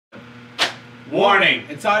Warning!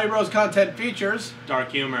 Insomnia Bro's content features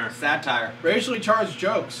Dark humor. Satire. racially charged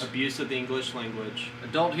jokes. Abuse of the English language.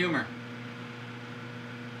 Adult humor.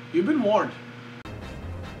 You've been warned.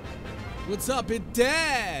 What's up, it's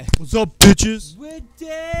Dad? What's up, bitches? We're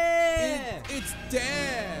Dad! It's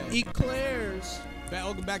Dad! Eclairs.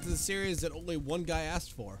 Welcome back to the series that only one guy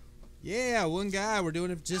asked for. Yeah, one guy. We're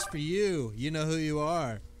doing it just for you. You know who you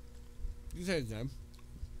are. You say his name.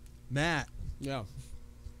 Matt. Yeah.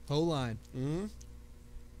 Whole line. Mm-hmm.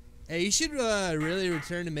 Hey, you should really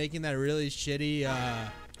return to making that really shitty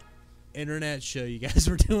internet show you guys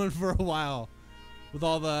were doing for a while. With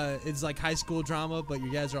all the, it's like high school drama, but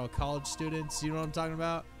you guys are all college students. You know what I'm talking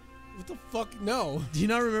about? What the fuck? No. Do you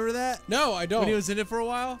not remember that? No, I don't. When he was in it for a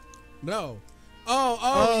while? No.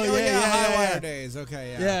 Oh, yeah, High Wire yeah. days.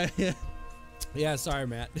 Okay, yeah. Yeah. Yeah, sorry,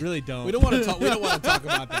 Matt. Really don't. We don't want to talk. We don't want to talk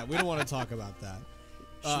about that. We don't want to talk about that.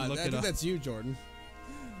 Look I it think up. that's you, Jordan.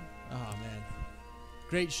 Oh man,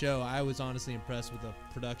 great show. I was honestly impressed with the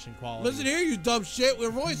production quality. Listen here, you dumb shit.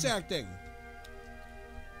 We're voice acting.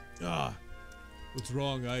 Ah, what's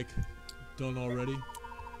wrong, Ike? Done already?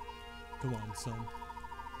 Come on, son.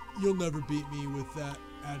 You'll never beat me with that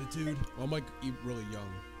attitude. Well, I'm like really young.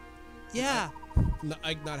 Yeah.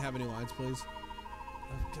 Ike, not have any lines, please.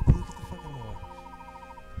 Look at the fucking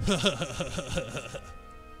wall.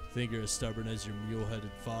 Think you're as stubborn as your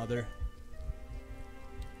mule-headed father?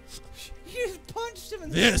 You just punched him in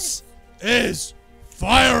the This is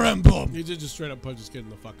Fire Emblem! He did just straight up punch his kid in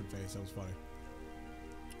the fucking face. That was funny.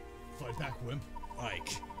 Fight back, wimp. Ike,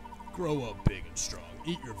 grow up big and strong.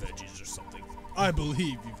 Eat your veggies or something. I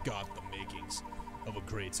believe you've got the makings of a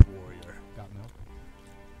great warrior. Got milk.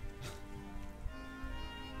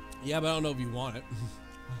 Yeah, but I don't know if you want it.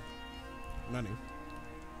 None.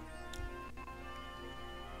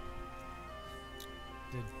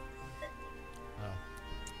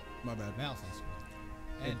 My bad. Mouse ice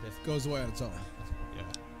cream. And It goes away on its own. Yeah.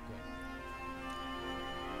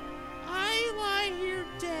 I lie here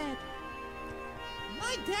dead.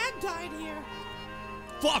 My dad died here.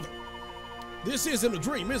 Father! This isn't a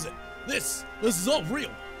dream, is it? This is all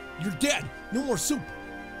real. You're dead. No more soup.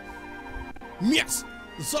 Yes!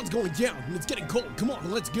 The sun's going down and it's getting cold. Come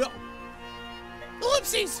on, let's go.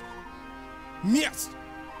 Ellipses. Yes!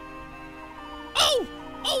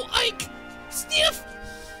 Oh, Ike. Sniff.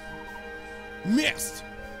 Missed!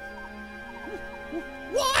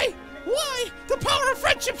 Why? The power of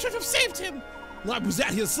friendship should have saved him. I was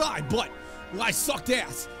at his side, but I sucked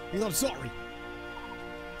ass. And I'm sorry.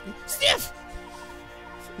 Sniff.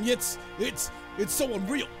 It's so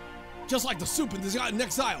unreal. Just like the soup in the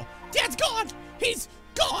next aisle. Dad's gone. He's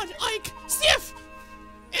gone, Ike. Sniff.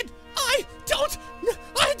 And I don't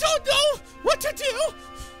know what to do.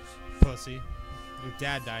 Pussy. Your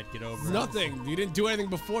dad died. Get over it. Nothing. You didn't do anything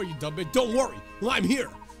before, you dumb bitch. Don't worry. I'm here.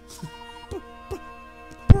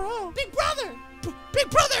 Bro. Big brother. Big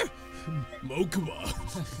brother. Mokuma.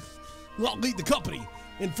 I'll lead the company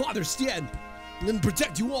in Father's stead and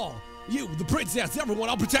protect you all. You, the princess, everyone.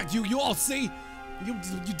 I'll protect you. You all see. You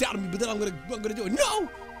doubted me, but then I'm gonna do it. No,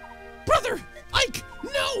 Brother. Ike.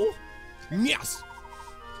 No. Yes.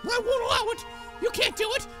 I won't allow it. You can't do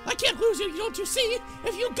it. I can't lose you. Don't you see?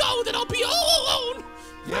 If you go, then I'll be all alone.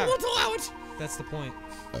 Yeah. I won't allow it. That's the point.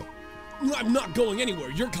 I'm not going anywhere.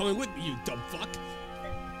 You're coming with me, you dumb fuck.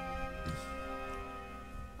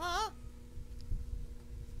 Huh?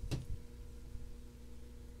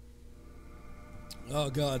 Oh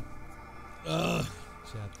God.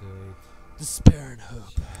 Chapter 8. Despair and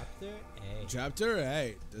Hope. Chapter 8.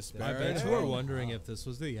 I Despair bet and you were Hope. wondering if this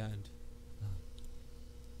was the end.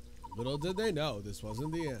 Little did they know this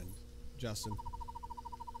wasn't the end. Justin.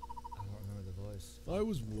 I don't remember the voice. I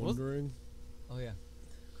was wondering. Oh yeah.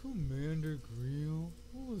 Commander Greel,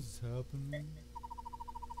 what was happening?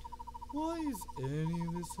 Why is any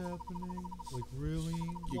of this happening? Like really?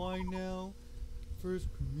 Why now? First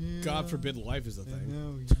Premier. God forbid life is a thing.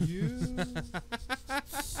 And now you.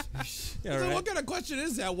 Yeah, So right. what kind of question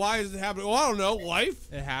is that? Why is it happening? Well, I don't know.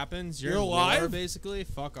 Life? It happens. You're You're in alive? war, basically.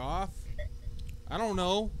 Fuck off. I don't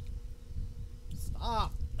know.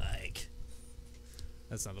 Stop. Like.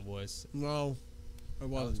 That's not the voice. No. I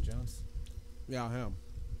Alex wasn't. Jones. Yeah, I am.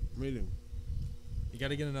 Reading. You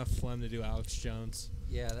gotta get enough phlegm to do Alex Jones.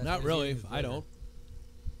 Yeah, that's Not what really. he's I don't.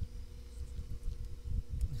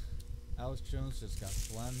 Alex Jones just got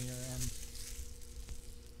phlegmier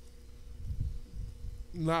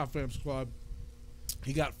and Not a Fam's Club.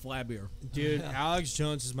 He got flabbier. Dude, Alex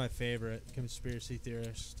Jones is my favorite conspiracy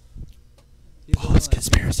theorist. he's the one that-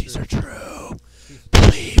 conspiracies are true.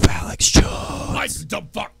 Believe Alex Jones. Nice, dumb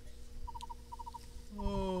fuck.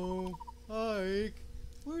 Oh, Ike.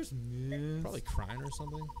 Where's Miss? Probably crying or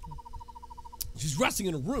something. She's resting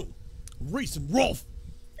in a room. Reese and Rolf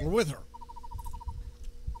are with her.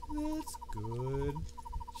 That's good.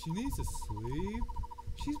 She needs to sleep.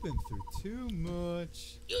 She's been through too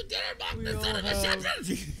much. You didn't make We the all son of a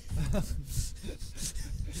have-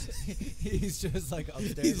 He's just like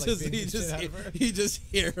upstairs, He's like just, beating the shit out of her. you just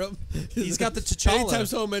hear him. He's got the T'Challa. Anytime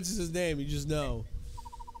someone mentions his name, you just know.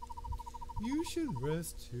 You should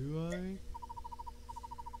rest too, Ike.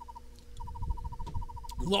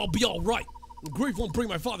 Well, I'll be all right. Grief won't bring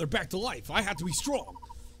my father back to life. I have to be strong.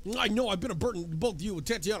 I know I've been a burden to both you and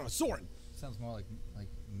Tatiana Soren. Sounds more like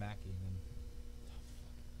Mackie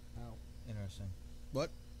than. Oh, interesting.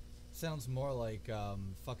 What? Sounds more like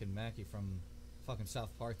fucking Mackie from fucking South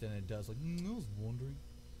Park than it does like. I was wondering.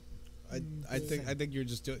 I think you're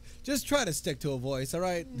just doing. Just try to stick to a voice, all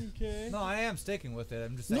right? Okay. No, I am sticking with it.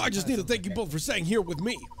 I'm just. No, saying I just kinda need to thank sounds you like both for staying here with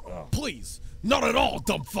me. Please, not at all,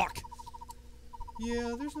 dumb fuck.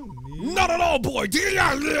 Yeah, there's no need. Not at all, boy.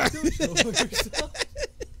 Don't show yourself.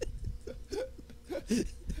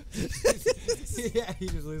 Yeah, he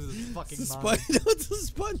just loses his fucking mind. What's the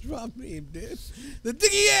SpongeBob meme, dude? The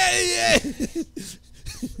thing, yeah.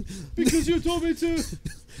 Because you told me to.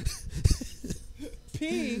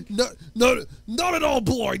 Pink. Not at all,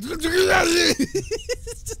 boy. Just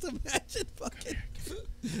imagine fucking.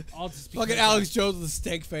 I'll just Fucking Alex Jones with a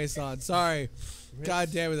steak face on. Sorry. God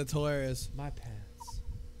damn it, that's hilarious. My pants.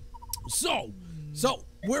 So,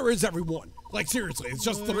 where is everyone? Like, seriously, it's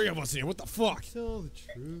just the three of us here. What the fuck? Tell the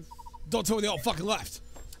truth Don't tell me they all fucking left.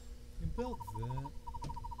 about that.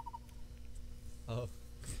 Oh,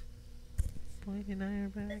 Blake and I are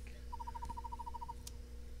back.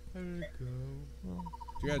 how did it go? Well,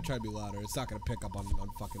 You gotta try to be louder. It's not gonna pick up on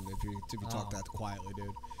fucking if you talk that quietly, dude.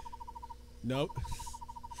 Nope.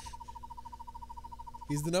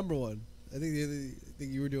 He's the number one. I think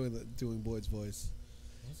you were doing Boyd's voice.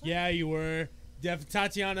 Yeah, you were.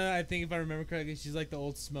 Tatiana, I think if I remember correctly, she's like the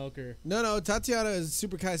old smoker. No, Tatiana is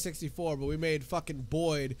Super Kai 64, but we made fucking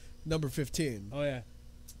Boyd number 15. Oh yeah.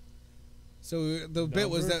 So the bit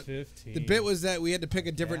was that 15. the bit was that we had to pick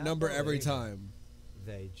a different Can't number every believe it. time.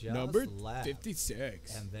 They just Number left,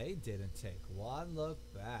 56. and they didn't take one look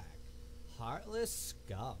back. Heartless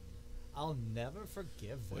scum. I'll never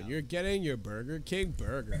forgive them. Well, you're getting your Burger King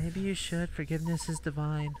burger. maybe you should. Forgiveness is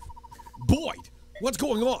divine. Boyd, what's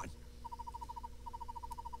going on?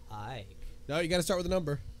 Ike. No, you gotta start with a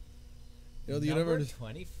number. You know, you Number never.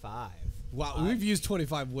 25. Wow, Ike. we've used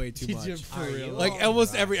 25 way too You're much. for Are real. you Like all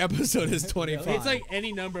almost right? every episode is 25. It's like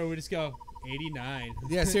any number. We just go 89.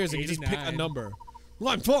 Yeah, seriously, you just pick a 89. number.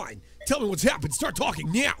 Well, I'm fine. Tell me what's happened. Start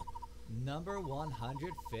talking now. Number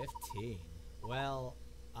 115. Well,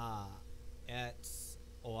 it's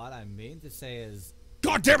what I mean to say is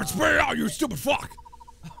God damn it, spit it out, you stupid fuck.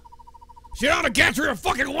 Sit down and get to your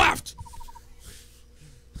fucking left.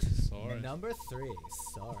 Sorry. number 3.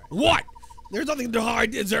 Sorry. What? There's nothing to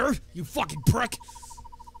hide, is there? You fucking prick.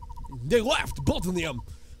 They left, both of them.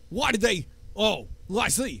 Why did they? Oh, I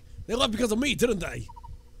see. They left because of me, didn't they?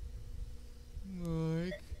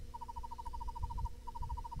 Like,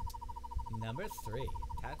 Number 3.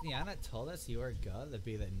 Tatiana told us you were going to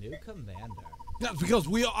be the new commander. That's because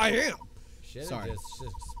I am. Should have Sorry. just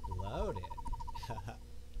exploded.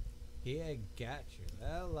 He ain't got you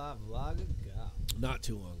that long ago. Not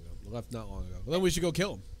too long ago. Left not long ago. Well, then we should go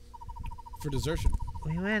kill him. For desertion.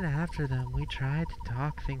 We went after them. We tried to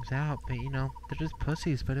talk things out, but you know, they're just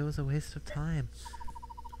pussies, but it was a waste of time.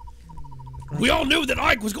 We all knew that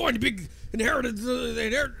Ike was going to be inherit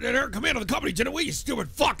command of the company, didn't we, you stupid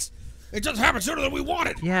fucks? It just happened sooner than we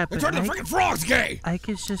wanted. Yeah, They but turned the Ike- freaking frogs gay. Ike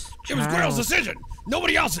is just It was Grail's child. decision.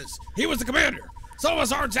 Nobody else's. He was the commander. Some of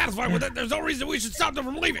us aren't satisfied with it. There's no reason we should stop them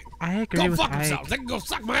from leaving. I agree Go with fuck Ike. themselves. They can go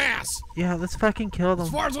suck my ass. Yeah, let's fucking kill them.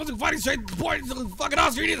 As far as losing fighting strength, the point is fucking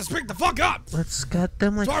us. You need to speak the fuck up. Let's gut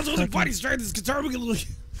them like As far as losing fucking- fighting strength is concerned, we can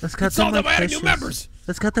Let's gut solve them them like by adding fishes. new members.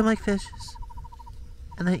 Let's gut them like fishes.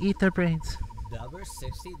 And then eat their brains. Number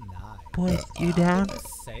 69. Boy, you down? How can you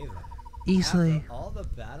say that? Easily. After all the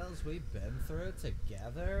battles we've been through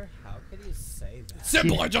together, how can you say that?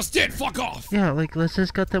 Simple, I just did. Fuck off. Yeah, like let's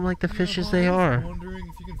just gut them like the fishes they I was are. wondering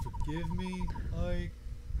if you can forgive me. I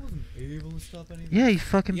wasn't able to stop anything. Yeah, you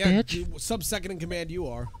fucking bitch. Sub-second in command you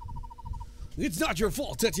are. It's not your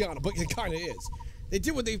fault, Tatiana, but it kinda is. They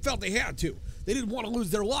did what they felt they had to. They didn't want to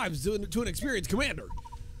lose their lives to an experienced commander.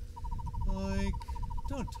 Like,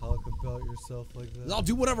 don't talk about yourself like that. I'll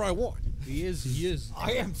do whatever I want. He is.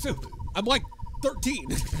 I am too. I'm like 13.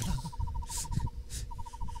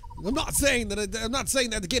 I'm not saying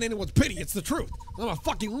that to gain anyone's pity. It's the truth. I'm a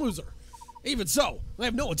fucking loser. Even so, I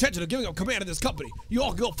have no intention of giving up command of this company. You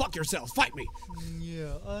all go fuck yourselves. Fight me.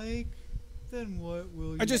 Yeah, Ike. Then what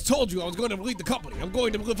will you... I just told you I was going to lead the company. I'm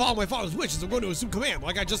going to follow my father's wishes. I'm going to assume command,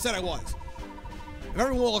 like I just said I was. If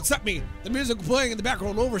everyone will accept me, the music playing in the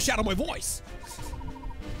background will overshadow my voice.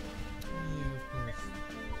 Yeah, of course.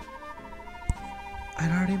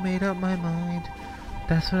 I'd already made up my mind.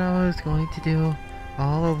 That's what I was going to do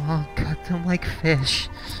all along. Cut them like fish.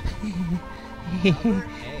 Hey. What?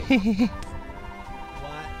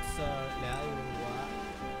 So now you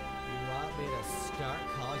want me to start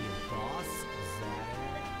calling you boss? Is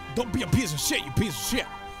that it? Don't be a piece of shit, you piece of shit.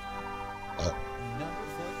 Number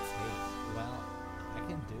 14. Well, I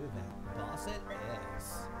can do that. Boss it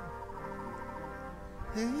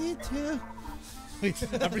is. You too. I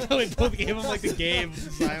forgot we both gave him like the game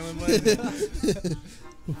silent one.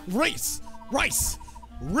 Rice,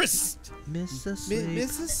 wrist. Miss the sleep.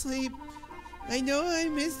 Miss the sleep. I know I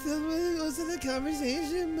missed most of the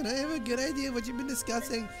conversation, but I have a good idea of what you've been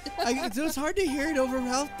discussing. It's hard to hear it over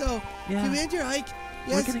Ralph, though. Yeah. Commander Ike,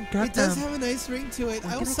 yes, gonna gut it does them. have a nice ring to it.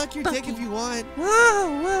 We're I'll gonna suck your gut dick if you want.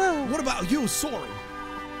 Whoa. What about you, Soren?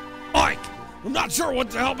 Ike, I'm not sure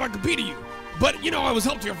what the hell I could be to you, but you know I was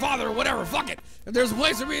helped to your father or whatever. Fuck it. If there's a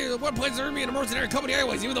place for me, one place for me in a mercenary company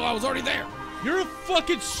anyways, even though I was already there. You're a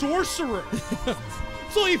fucking sorcerer.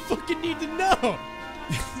 That's all you fucking need to know.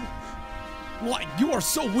 Like, you are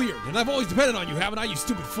so weird, and I've always depended on you, haven't I, you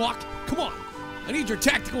stupid fuck? Come on. I need your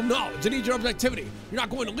tactical knowledge. I need your objectivity. You're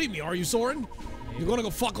not going to leave me, are you, Soren? You're going to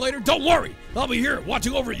go fuck later? Don't worry. I'll be here,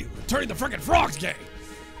 watching over you, turning the frickin' frogs gay.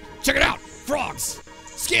 Check it out. Frogs.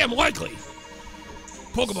 Scam likely.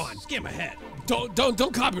 Pokemon. Scam ahead.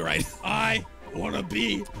 Don't copyright. I want to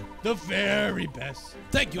be the very best.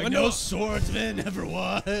 Thank you. Like I know. no swordsman ever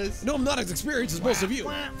was. No, I'm not as experienced as most of you.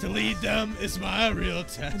 To lead them is my real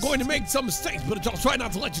test. I'm going to make some mistakes, but I'll try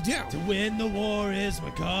not to let you down. To win the war is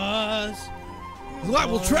my cause. I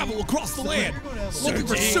will travel across the land, looking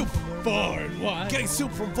for Searching soup. far and wide. Getting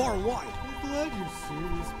soup from far and wide. I'm glad you're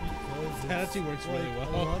serious because That it's actually works like really well.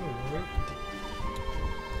 a lot of work.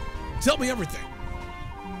 Tell me everything.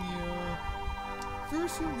 Yeah.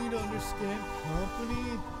 First, you need to understand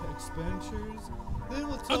company expenditures. Then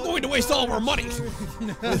we'll talk I'm going to waste all of our money. about- I'm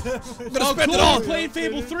gonna spend Cool, it all. we're playing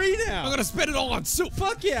Fable 3 now. I'm gonna spend it all on soup.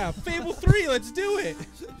 Fuck yeah, Fable 3, let's do it.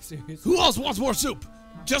 Seriously. Who else wants more soup?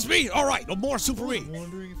 Just me? All right, no more soup for me. I'm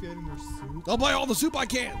wondering if you had any more soup. I'll buy all the soup I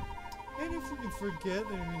can. And if we can forget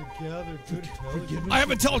that we need to gather good intelligence. I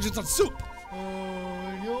have intelligence on soup. Oh,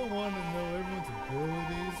 and you'll want to know everyone's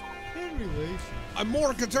abilities and relations. I'm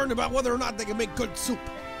more concerned about whether or not they can make good soup.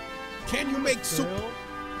 Can you make soup?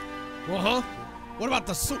 Fail? Uh-huh. What about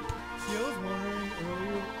the soup? See, I was wondering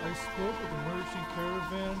earlier, I spoke with the merchant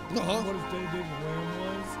caravan Uh-huh. what his dedicated land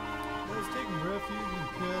was. When I was taking refuge in the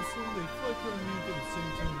castle, they flight from me at the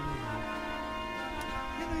same time we were.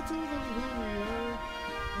 And I told them who we are,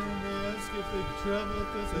 and they asked if they could travel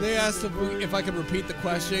with us. They asked if I could repeat the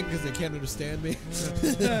question because they can't understand me.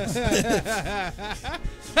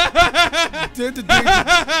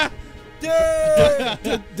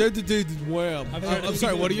 Wham. I'm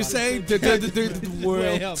sorry, what are you saying?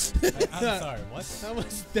 Wham. I'm sorry, what? That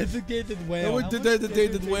was dedicated I whale. went to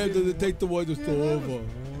dedicated wham to take the one to over.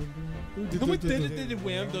 How much dedicated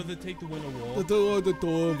wham does it take to win a war?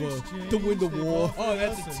 To win the war. Oh,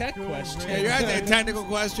 that's a tech question. Yeah, you're asking a technical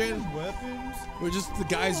question. Weapons? We're just the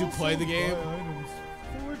guys who play the game. Buy items.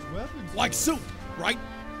 Forge weapons. Like soup, right?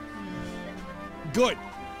 Yeah. Good.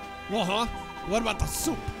 Uh-huh. What about the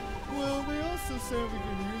soup? Well, they also said we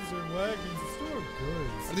can use their wagons to store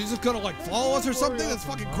goods. Are they just gonna like follow us or something? That's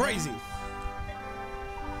fucking crazy.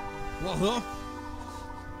 Uh-huh.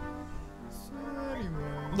 So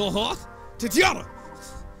anyway, Uh-huh. Tatiana!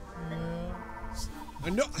 yeah.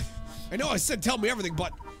 I know I said tell me everything,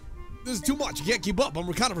 but this is too much. You can't keep up.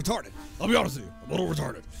 I'm kind of retarded. I'll be honest with you. I'm a little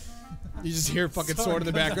retarded. You just hear fucking sword in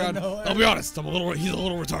the background. I'll be honest. He's a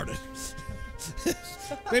little retarded.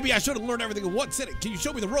 Maybe I should have learned everything in one sitting. Can you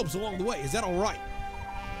show me the ropes along the way? Is that all right?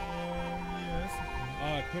 Yes.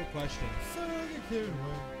 Quick question. So I get carried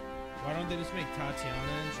away. Why don't they just make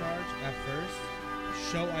Tatiana in charge at first?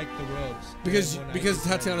 Show Ike the ropes. Because and when because Ike is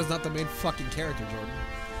Tatiana's not the main fucking character, Jordan.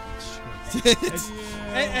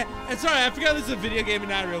 And sorry, I forgot this is a video game and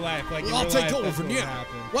not real life. Like in I'll real take life, over that's from what you. would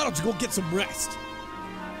happen. Why don't you go get some rest?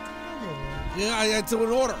 Oh, Yeah, it's in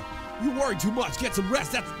order. You worry too much. Get some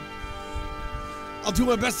rest. I'll do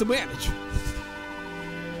my best to manage. yeah,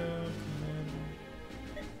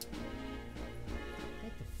 Commander.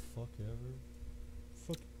 What the fuck ever?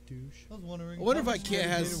 Fuck douche. I was wondering. I wonder if how much Kia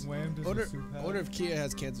has. dedicated wham does I the soup wonder have? if Kia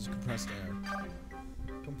has Kansas compressed air.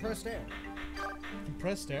 Compressed air.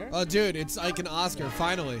 press stare? Dude, it's Ike and Oscar,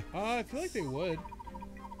 finally. I feel like they would.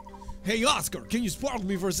 Hey, Oscar, can you spar with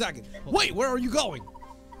me for a second? Wait, where are you going?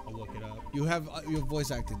 I'll look it up. You have voice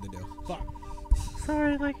acting to do. Fuck.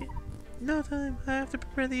 Sorry, like, no time. I have to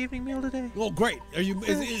prepare the evening meal today. Oh, great. Are you?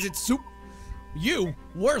 Is it soup? You?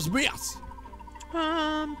 Where's Mias?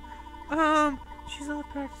 She's out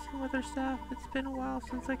practicing with her staff. It's been a while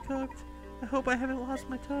since I cooked. I hope I haven't lost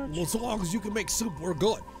my touch. Well, so long as you can make soup, we're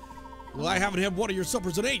good. Well, I haven't had one of your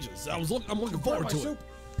suppers in ages. I'm looking forward to it.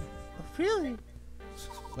 Really?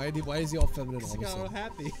 Why is he all feminine all of a Got all sudden?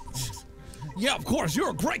 happy. Yeah, of course. You're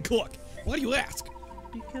a great cook. Why do you ask?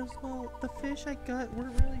 Because, well, the fish I got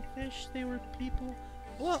weren't really fish. They were people.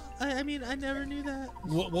 Well, I mean, I never knew that.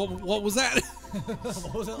 What was that?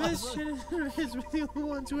 What was it Miss last Shin and Riz were the only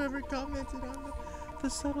ones who ever commented on the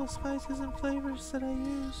subtle spices and flavors that I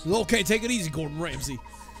use. Okay, take it easy, Gordon Ramsay.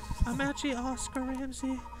 I'm actually Oscar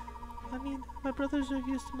Ramsey. I mean, my brothers are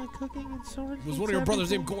used to my cooking, and Soren Was hates one of your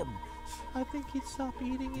brothers named everything. Gordon? I think he'd stop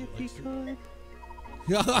eating if he could.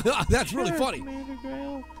 Yeah, that's really Sure, funny. Commander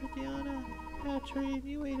Grail, Tatiana, Patrick,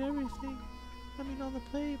 you ate everything. I mean, on the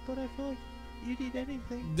plate, but I feel like you'd eat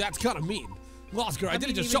anything. That's kind of mean. Well, Oscar, I didn't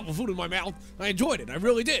mean, just even- shovel food in my mouth. I enjoyed it. I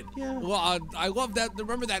really did. Yeah. Well, I love that.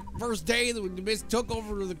 Remember that first day that when the miss took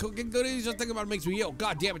over the cooking duties? Just thinking about it makes me ill.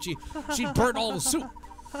 God damn it, she burnt all the soup.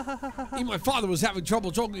 Even my father was having trouble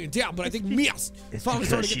choking it down, but I think Mias finally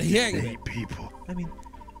started to get the hang of it. People. I mean,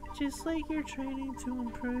 just like your training to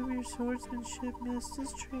improve your swordsmanship, Mist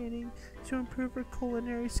is training to improve her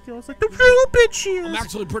culinary skills like the real bitch she is. I'm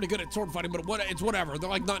actually pretty good at sword fighting, but it's whatever. They're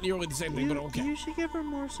like not nearly the same thing, but okay. You should give her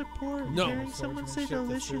more support. No. Hearing someone say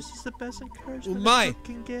delicious is the best encouragement Umai. a cook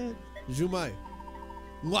can get. Jumai.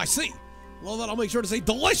 Well, I see. Well, then I'll make sure to say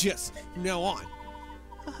delicious from now on.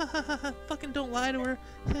 Fucking don't lie to her.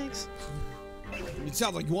 Thanks. It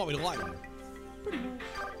sounds like you want me to lie to her. Pretty much.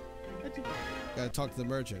 I do. Gotta talk to the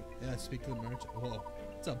merchant. Yeah, speak to the merchant. Whoa.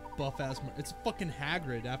 It's a buff-ass It's fucking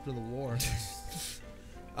Hagrid after the war.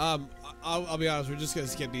 I'll be honest, we're just gonna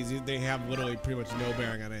skip these. They have literally pretty much no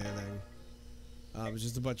bearing on anything. It's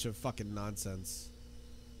just a bunch of fucking nonsense.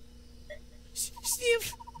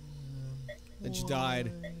 Steve! Then she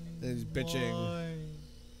died. Then he's bitching.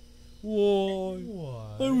 Why?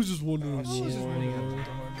 I was just wondering. She's running out the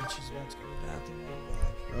door and she's about to go to the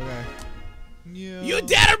bathroom. Okay. Yeah. You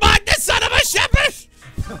dare mind the son of a shepherd!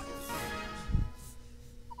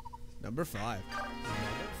 Number 5. Number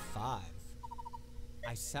 5.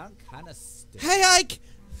 I sound kind of stiff. Hey, Ike!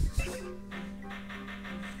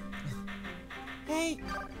 Hey.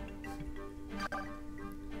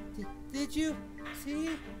 Did you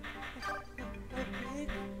see?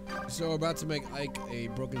 So we're about to make Ike a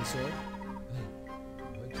broken sword.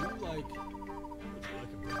 Would you like a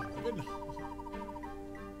broken weapon?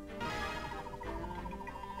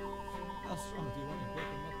 How strong do you want a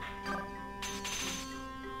broken weapon?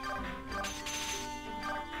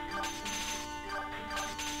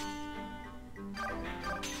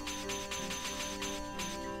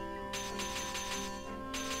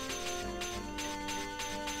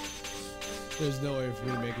 There's no way for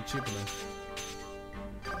me to make it cheap enough.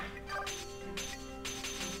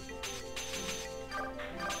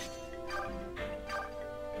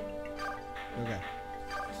 Okay.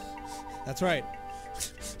 That's right.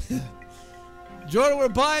 Jordan, we're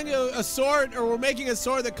buying a sword, or we're making a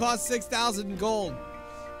sword that costs 6,000 gold.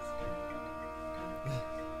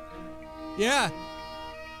 Yeah.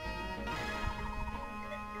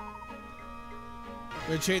 We're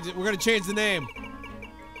gonna change it. We're gonna change the name.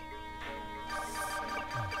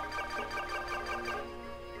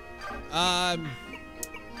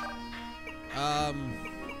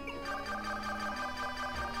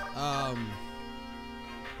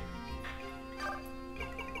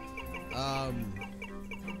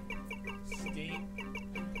 Steam.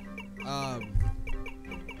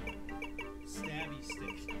 Stabby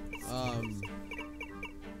stick.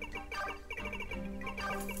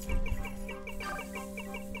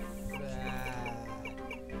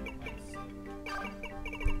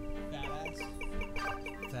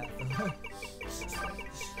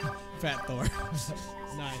 Fat Thor.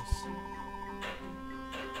 Nice.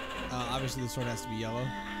 Obviously, the sword has to be yellow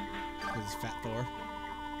because it's Fat Thor.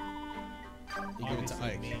 You give it to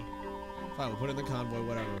Ike. Me. Fine, we'll put it in the convoy,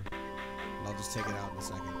 whatever. And I'll just take it out in a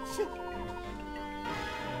second.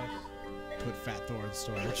 Put Fat Thor in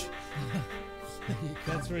storage.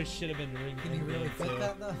 That's where it should have been ring. Can you really fit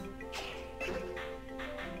that though?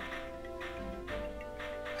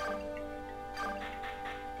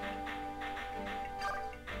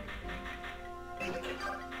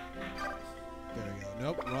 There we go.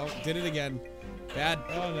 Nope, wrong. Did it again. Bad.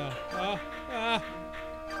 Oh no.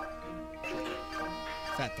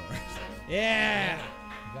 Fat Thor. Yeah.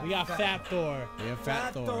 You We got Fat Thor. We have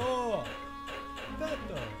Fat Thor. Fat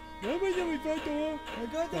Thor. Nobody tell me Fat Thor. I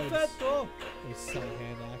got the Guys. Fat Thor. They sell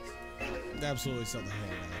hand axe. Absolutely sell the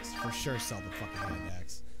hand axe. For sure sell the fucking hand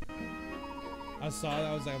axe. I saw that.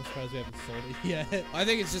 I was like, I'm surprised we haven't sold it yet. I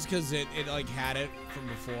think it's just because it like had it from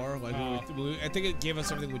before. Like I think it gave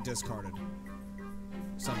us everything we discarded.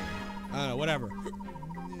 Something. I don't know. Whatever.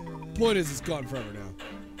 Point is, it's gone forever now.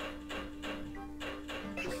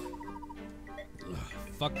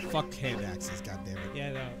 Ugh, fuck hand axes. God damn it.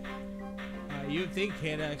 Yeah, no. You would think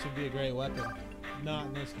hand axe would be a great weapon. Not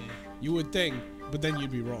in this game. You would think, but then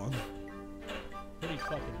you'd be wrong. Pretty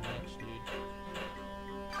fucking much, dude.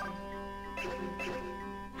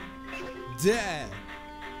 Dad.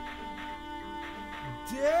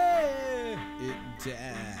 Yeah.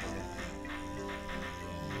 Dad.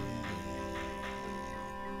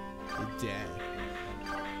 Dad.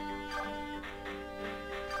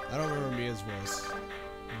 I don't remember Mia's voice.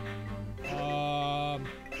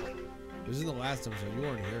 It was in the last episode. You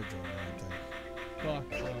weren't here, Jordan, I don't think. Fuck.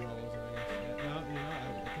 I don't know what was on this. No, you know, I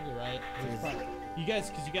think you're right. You guys,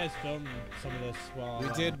 because you guys filmed some of this while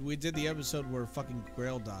We did the episode where fucking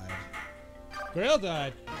Grail died. Grail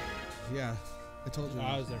died. Yeah, I told you. Oh,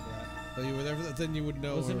 I was there for that. Oh, you were there for that? Then you would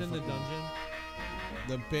know. Wasn't where in the fucking- dungeon.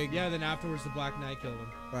 The big. Yeah. Then afterwards, the Black Knight killed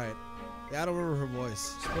him. Right. Yeah, I don't remember her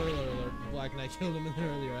voice. Spoiler alert: the Black Knight killed him in an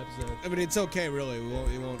earlier episode. I mean, it's okay, really.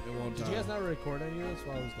 It won't. Did you guys not record any of this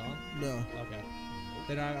while I was gone? No. Okay.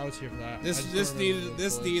 Then I was here for that. This I just don't remember the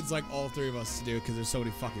voice. needs like all three of us to do because there's so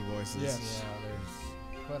many fucking voices. Yes. Yeah,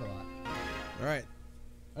 there's quite a lot. All right.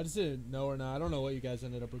 I just didn't know or not. I don't know what you guys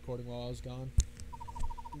ended up recording while I was gone.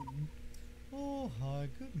 Oh, hi.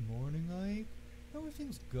 Good morning, Ike. How are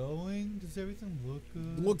things going? Does everything look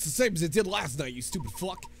good? It looks the same as it did last night, you stupid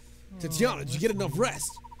fuck. Tatiana, did you get enough rest?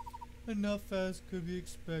 Enough as could be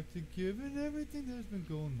expected given everything that's been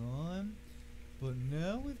going on. But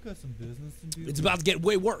now we've got some business to do. It's about to get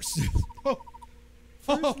way worse.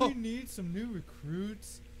 First, we need some new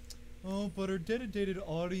recruits. Oh, but our dedicated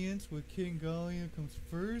audience with King Galia comes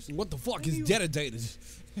first. What the fuck is Any- dedicated?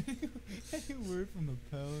 Any word from the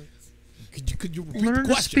poets? Could you repeat Learn the to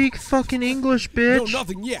question? speak fucking English, No, bitch.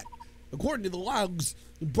 nothing yet. According to the logs,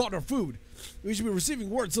 we brought our food. We should be receiving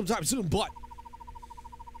word sometime soon, but...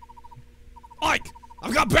 Ike,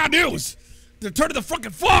 I've got bad news! They're turning the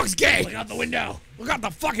fucking fogs gay! Look out the window! Look out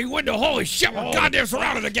the fucking window! Holy shit, we're goddamn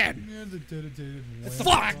surrounded again! Yeah, the dedicated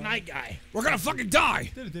Fuck! Night guy! We're gonna fucking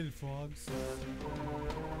die! Dedicated frogs.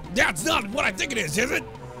 That's not what I think it is it?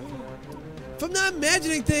 If I'm not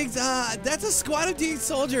imagining things, that's a squad of D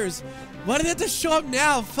soldiers. Why did they have to show up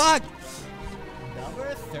now? Fuck.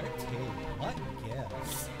 Number 13. What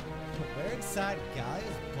gives? We're inside Gaia's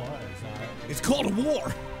bars, alright? It's called a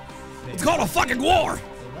war! It's called a fucking war!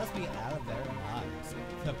 They must be out of their minds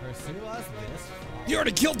to pursue us this far. You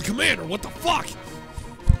already killed the commander, what the fuck?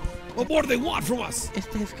 What more do they want from us?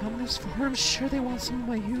 If they've come this far, I'm sure they want some of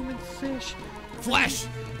my human fish. Flesh!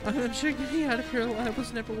 I'm sure getting out of here alive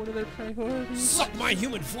was never one of their priorities. Suck my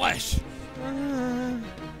human flesh! I'm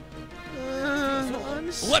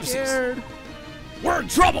Ellipsis. scared. We're in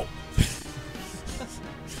trouble!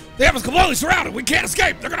 They have us completely surrounded! We can't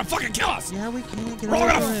escape! They're gonna fucking kill us! Yeah, we can't get We're all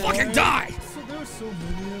over gonna it. fucking die! So there's so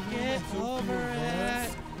many of them. Get and so few over of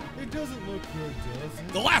us. it. It doesn't look good, does it?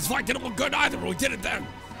 The last fight didn't look good either, but we did it then.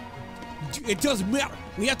 It doesn't matter.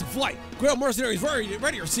 We have to fight. Grail mercenaries,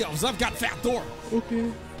 ready yourselves. I've got Fat Thor.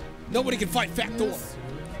 Okay. Nobody can fight Fat Thor.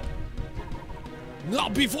 I'll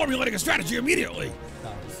be formulating a strategy immediately.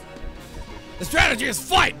 Thanks. The strategy is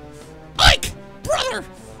fight! Ike! Brother!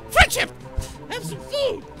 Friendship! Have some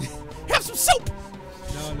food! Have some soup!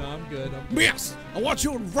 No, I'm good. Yes! I want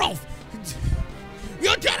you and Ralph!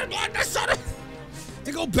 You didn't want the son of...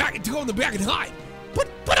 To go in the back and hide! But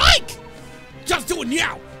Ike! Just do it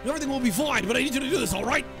now! Everything will be fine, but I need you to do this,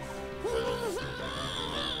 alright?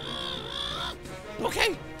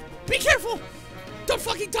 Okay, be careful! Don't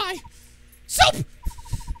fucking die! Soup!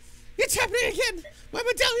 It's happening again! My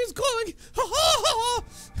medallion's glowing! Ha ha ha!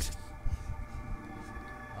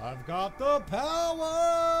 I've got the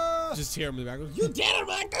power! Just hear him in the background. You did it,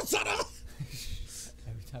 Mike, the son of...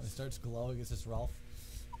 Every time it starts glowing, it's just Ralph.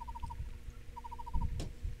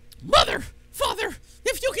 Mother! Father!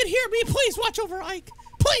 If you can hear me, please watch over Ike!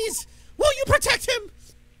 Please! Will you protect him?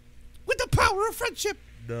 With the power of friendship!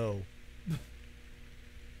 No.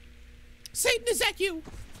 Satan, is that you?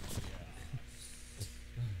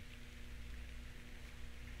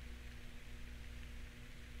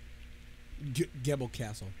 Gebel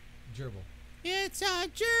Castle. Gerbil. It's a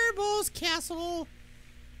gerbil's castle.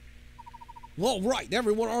 All right,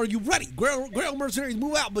 everyone, are you ready? Grail mercenaries,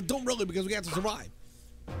 move out, but don't really because we have to survive.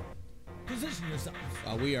 Position yourself.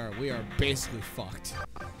 We are basically fucked.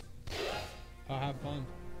 Oh, have fun.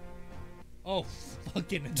 Oh,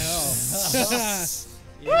 fucking hell.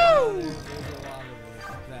 Yeah, there's a lot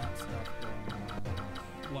of that stuff going on.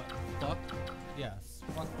 What? Fuck? Yes.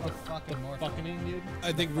 Fuck fucking more. Fucking dude?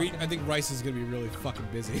 I think Rice is gonna be really fucking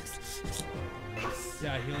busy.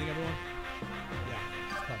 Yeah, healing everyone? Yeah.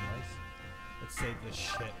 Come on, Let's save this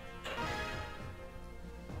shit.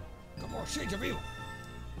 Come on, shake your view.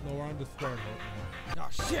 No, we're on the third hit now.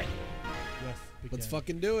 Oh shit. Yes, Let's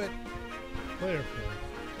fucking do it. Player play.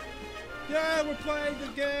 Yeah, we're playing the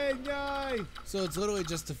game, yay! So it's literally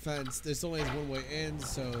just defense. There's only one way in,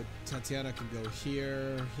 so Tatiana can go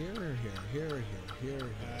here.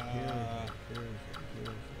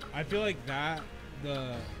 I feel like that,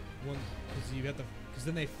 the one, because you have to, because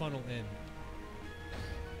then they funnel in.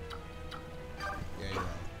 Yeah, you're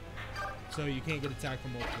right. So you can't get attacked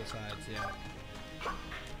from multiple sides, yeah.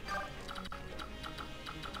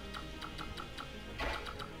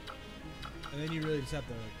 And then you really just have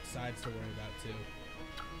the sides to worry about too.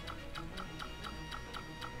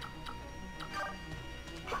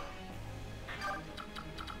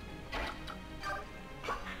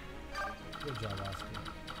 Good job, Oscar.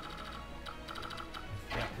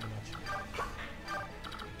 Yeah, pretty much.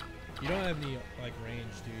 You don't have any like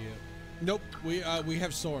range, do you? Nope. We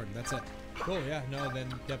have sword. That's it. Cool. Yeah. No. Then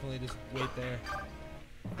definitely just wait there.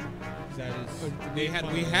 'Cause that is. We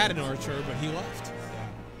had an archer, but he left.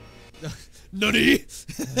 Nutty.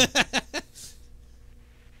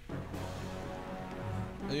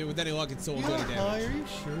 I mean, with any luck, it's still good damage. Are you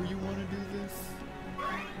sure you want to do this?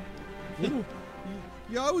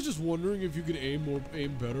 Yeah, I was just wondering if you could aim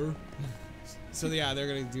better. So yeah, they're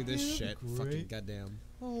gonna do this Yeah, shit. great. Fucking goddamn.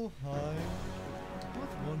 Oh, hi. I was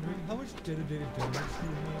wondering how much dedicated damage you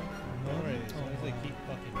have. Alright, as long as they keep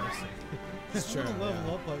fucking missing. It's true. You're gonna level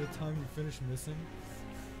Yeah. up by the time you finish missing.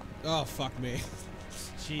 Oh fuck me.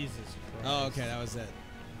 Jesus Christ. Oh okay, that was it.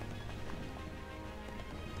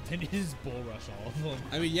 Then you just bull rush all of them.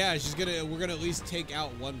 I mean, yeah, we're gonna at least take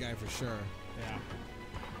out one guy for sure. Yeah.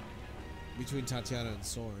 Between Tatiana and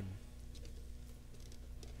Soren.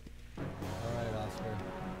 Alright, Oscar.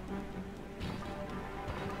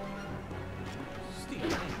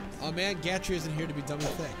 Steve. Oh man, Gatry isn't here to be dummy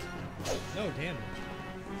thick. No damage.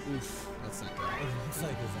 Oof, that's not good. It looks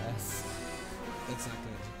like his ass. That's not good.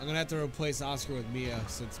 I'm gonna have to replace Oscar with Mia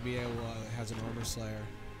since Mia has an armor slayer.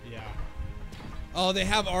 Yeah. Oh, they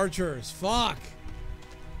have archers. Fuck.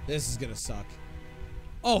 This is gonna suck.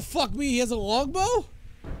 Oh fuck me, he has a longbow?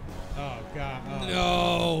 Oh god. Oh.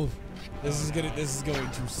 No. This is going to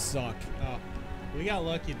suck. Oh. We got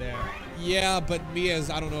lucky there. Yeah, but Mia's,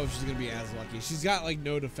 I don't know if she's gonna be as lucky. She's got like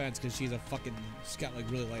no defense because she's got like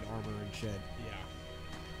really light armor and shit. Yeah.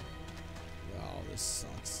 Oh, this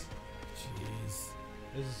sucks. Jeez.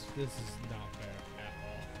 This is not fair at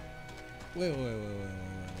all. Wait.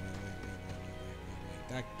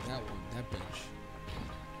 That bitch.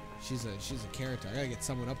 She's a character. I gotta get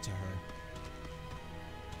someone up to her.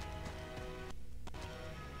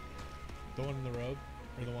 The one in the robe?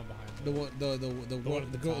 Or the one behind her? The one, the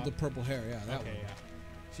girl with the top? purple hair. Yeah, that Okay, one. yeah.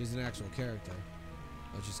 She's an actual character.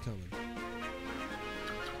 Oh, she's coming.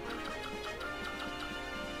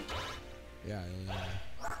 Yeah.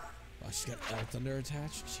 Oh, she's got Alt Thunder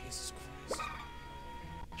attached? Jesus Christ.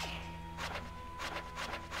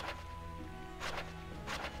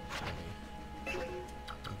 Okay.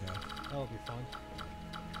 That'll be fun.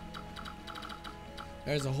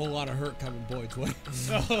 There's a whole lot of hurt coming Boyd's way.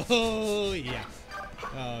 Oh, yeah.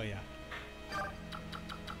 Oh, yeah.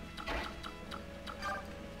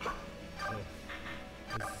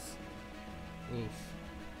 Oof.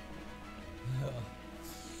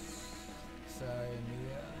 Sorry,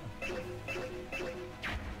 Mia.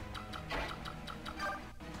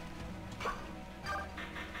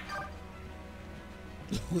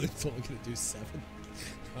 It's only gonna do 7.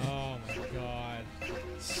 Oh, my God.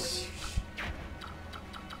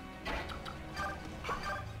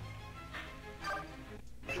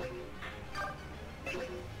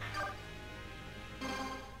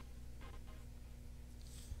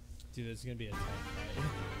 Dude, this is gonna be a tough fight.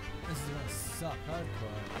 This is gonna suck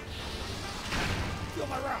hardcore. Feel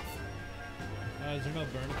my wrath! Is there no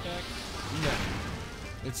burn effect? No.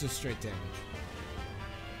 It's just straight damage.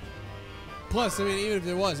 Plus, I mean, even if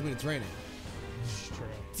there was, I mean, it's raining. It's true.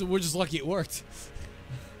 So we're just lucky it worked.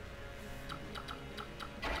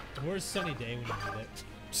 Where's sunny day when you need it?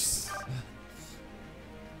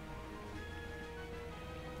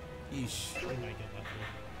 Yeesh. We might get lucky.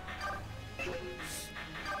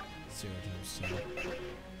 0 times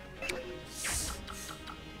 2.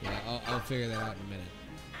 Yeah, I'll figure that out in a minute.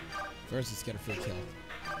 First, let's get a free kill.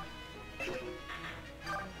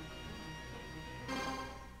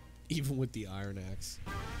 Even with the iron axe.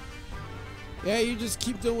 Yeah, you just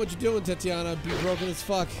keep doing what you're doing, Tatiana. Be broken as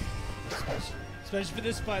fuck. Especially for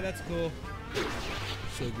this fight, that's cool.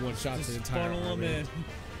 So like one shot to the Just entire funnel them army. in.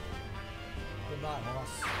 Goodbye, boss.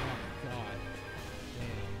 Oh, God.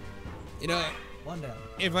 You know, One down.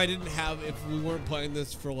 if we weren't playing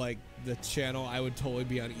this for like the channel, I would totally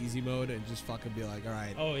be on easy mode and just fucking be like, all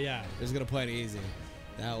right, Oh, yeah. we're just gonna play it easy.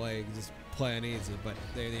 That way, you can just play it easy. But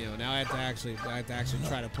you know, now I have to actually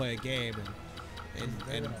try to play a game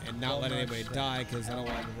and not let anybody die because I don't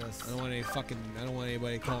want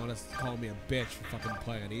anybody calling me a bitch for fucking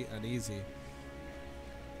playing uneasy.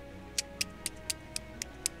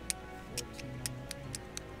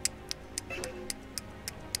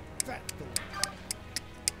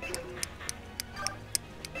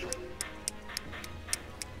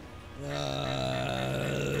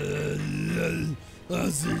 I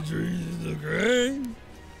see trees in the grave.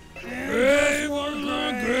 Grave on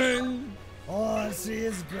the grave. All I see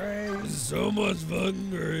is grave. So much fucking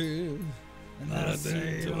grave. And I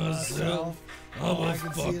think to myself, I'm all a I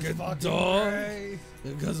can see is fucking dog. grave.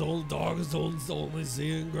 Because old dogs don't only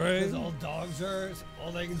see in grave. Because old dogs are,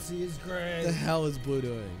 all they can see is grave. What the hell is Blue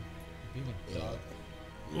doing? Being a dog.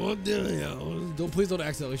 What the hell? Please don't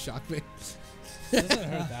accidentally shock me. It doesn't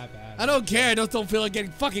hurt that bad. I don't care. I just don't feel like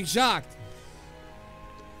getting fucking shocked.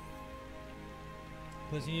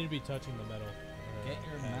 Plus, you need to be touching the metal. Get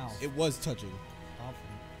your mouth. It was touching. off.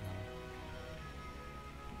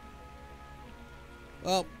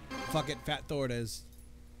 Well, fuck it. Fat Thor it is.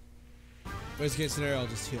 Worst case scenario, I'll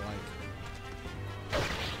just heal like.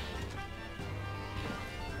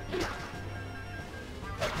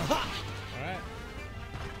 Alright.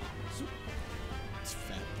 It's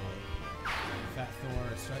Fat Thor. Fat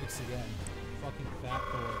Thor strikes again. Fucking fat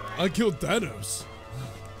Thor. I killed Thanos.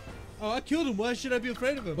 Oh, I killed him. Why should I be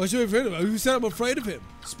afraid of him? Why should I be afraid of him? Who said I'm afraid of him?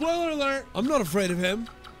 Spoiler alert! I'm not afraid of him.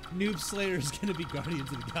 Noob Slayer is gonna be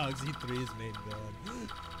Guardians of the Galaxy 3's main villain.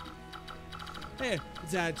 Hey,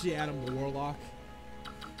 it's actually Adam Warlock.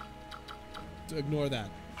 Ignore that.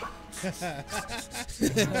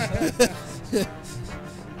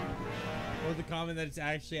 Or the comment that it's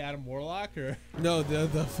actually Adam Warlock, or No, the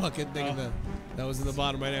fucking thing in the, that was in the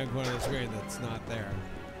bottom right hand corner of the screen that's not there.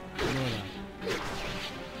 Ignore that.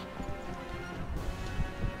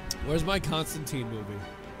 Where's my Constantine movie?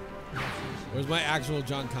 Where's my actual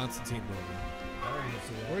John Constantine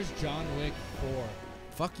movie? where's John Wick 4?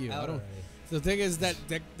 Fuck you. I don't. Alright. The thing is that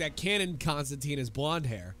canon Constantine is blonde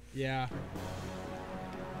hair. Yeah.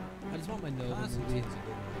 I just want my Nova movie. Constantine's a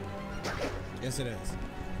good movie. Yes, it is.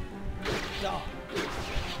 Dog.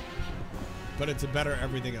 But it's a better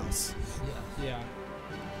everything else. Yeah. Yeah.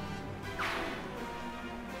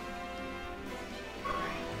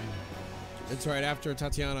 It's right after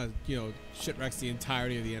Tatiana, shit wrecks the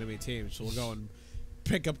entirety of the enemy team. She'll go and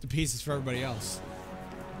pick up the pieces for everybody else.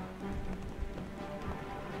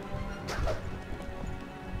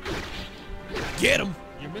 Get him!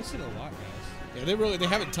 You're missing a lot, guys. Yeah, they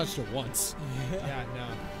haven't touched her once. Yeah, no.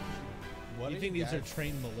 What You do think you these are guys-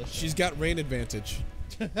 trained militia? She's got rain advantage.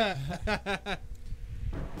 They couldn't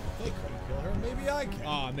kill her. Maybe I can.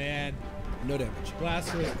 Aw, man. No damage.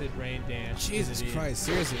 Blasphemous did rain dance. Jesus Idiot. Christ,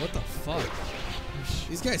 seriously, what the fuck?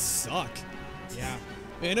 These guys suck. Yeah.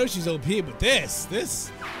 I mean, I know she's OP, but this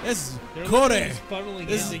is They're Kore. literally just funneling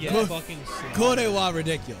This in to is get Ko- fucking Kore slaughtered. wa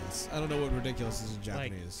ridiculous. I don't know what ridiculous is in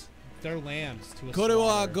Like, Japanese. They're lambs to a Kore wa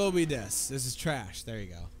slaughter. gobi desu. This is trash. There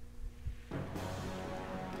you go.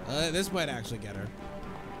 This might actually get her.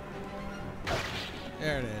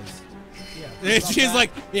 There it is. Yeah. She's like,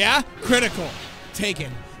 yeah, critical.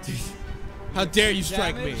 Taken. How dare you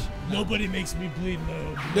strike me? Damage? Nobody makes me bleed my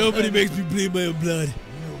own blood. Nobody makes me bleed my own blood.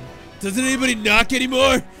 Doesn't anybody knock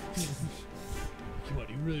anymore? What,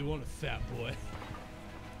 you really want a fat boy?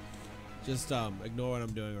 Just ignore what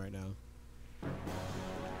I'm doing right now.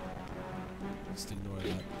 Just ignore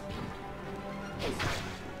that.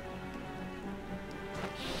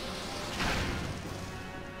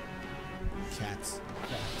 Cats.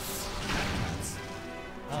 Cats.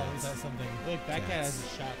 Oh, is that something? Look, that guy Cats.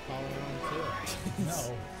 has a shot collar on too.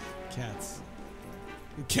 No. Cats.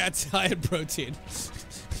 Cats high in protein.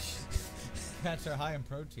 Cats are high in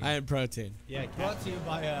protein. High in protein. Yeah, cat. Brought to you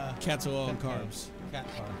by Cats are low in carbs. cat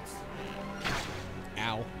parts.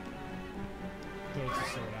 Ow. Throw it to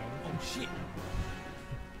soda. Oh shit.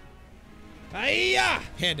 Hiya!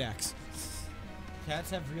 Hand axe.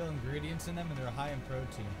 Cats have real ingredients in them and they're high in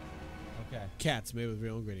protein. Okay. Cats made with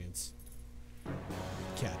real ingredients.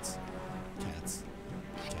 Cats. Cats.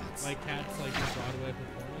 Cats. Like Cats, like the Broadway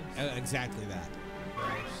performance. Exactly that.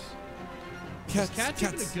 Is Cats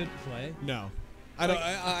even a good play? No.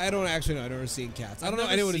 I don't actually know. I've never seen Cats. I don't know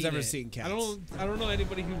anyone who's ever seen Cats. I don't know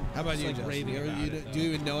anybody who. How about you, like, Justin? raving about it, Do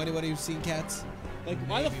you even know anybody who's seen Cats? Like,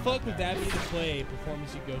 why the fuck would that be the play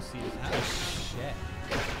performance you go see? Oh, shit.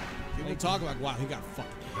 People talk about, wow, he got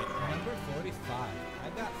fucking hit. Number 45. I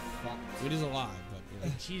got fucked. It is alive, but you know.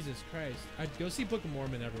 Like, Jesus Christ. I'd go see Book of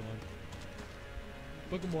Mormon, everyone.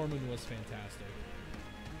 Book of Mormon was fantastic.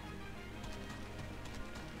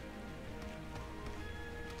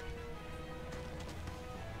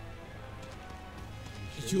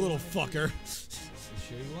 You little fucker. You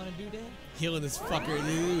sure you want to do that? Healing this fucker.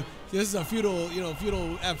 Dude. This is a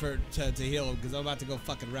futile effort to heal him because I'm about to go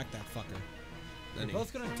fucking wreck that fucker. We're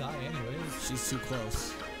both gonna die anyways. She's too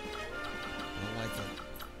close. I don't like it.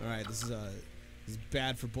 Alright, this is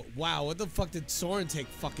bad for wow, what the fuck did Soren take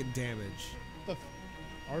fucking damage? The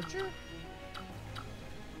Archer?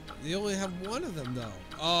 They only have one of them though.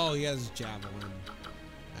 Oh, he has javelin.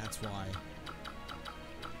 That's why.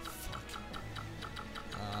 Fuck.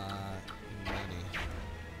 Money.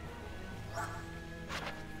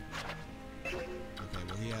 Okay,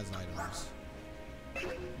 well he has items.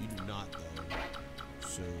 You do not though.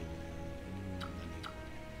 So money.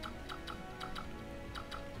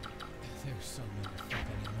 There's so many fucking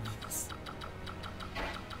enemies.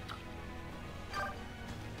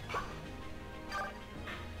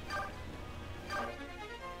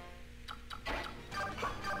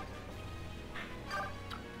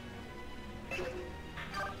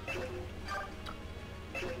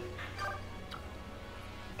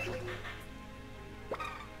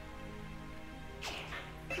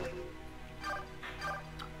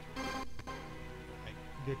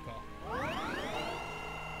 Good call.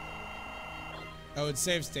 Oh, it's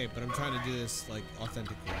save state, but I'm trying to do this like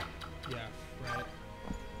authentically. Yeah, right.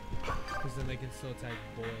 Because then they can still attack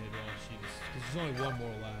Boyd while she's. Because there's only one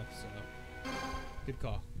more left, so. Good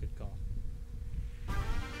call. Good call.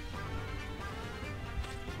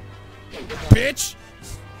 Bitch!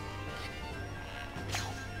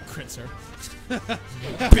 Crits her.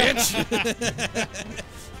 Bitch!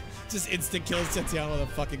 Just instant kills Tatiana with a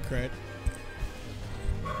fucking crit.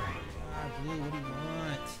 Blue, what do you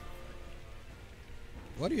want?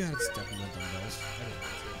 Why do you have to step on the dumbbells?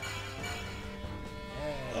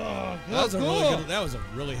 Oh, That was a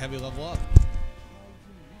really heavy level up.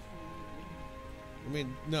 I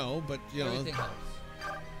mean, no, but you know. Everything helps.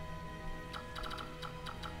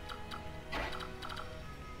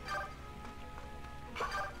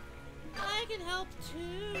 I can help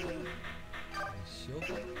too. Shield?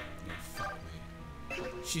 You fuck me.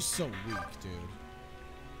 She's so weak, dude.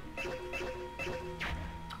 That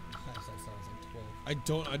sounds like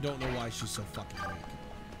 12. I don't know why she's so fucking weak.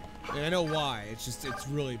 I mean, I know why. It's just it's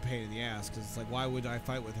really a pain in the ass because it's like why would I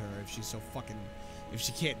fight with her if she's so fucking if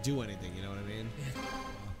she can't do anything? You know what I mean?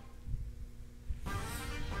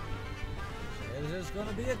 There's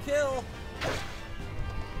gonna be a kill.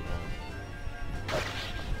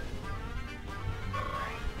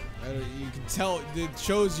 You can tell it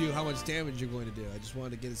shows you how much damage you're going to do. I just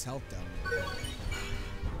wanted to get his health down.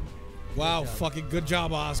 Wow, fucking good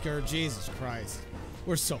job, Oscar. Jesus Christ.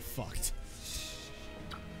 We're so fucked.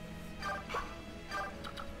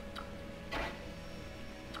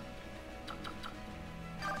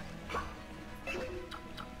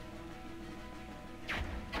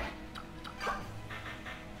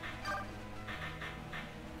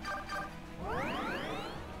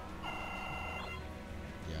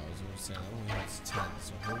 That only has 10,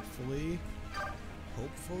 so hopefully.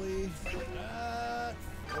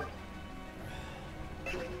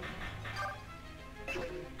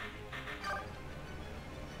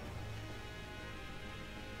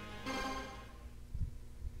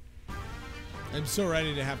 I'm so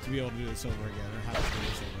ready to have to be able to do this over again, or have to do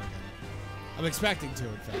this over again. I'm expecting to,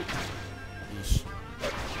 in fact. Yeesh.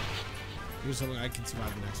 Here's something I can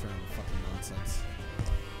survive the next round of fucking nonsense.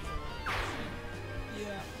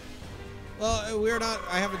 Well, we're not.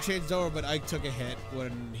 I haven't changed over, but Ike took a hit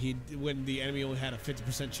when the enemy only had a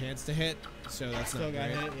 50% chance to hit. So that's not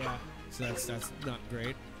great. Hit, yeah. So that's not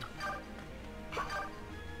great.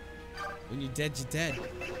 When you're dead, you're dead.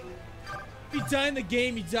 If you die in the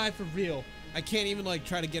game, you die for real. I can't even like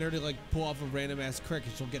try to get her to like pull off a random ass crit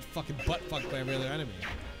because she'll get fucking butt fucked by every other enemy.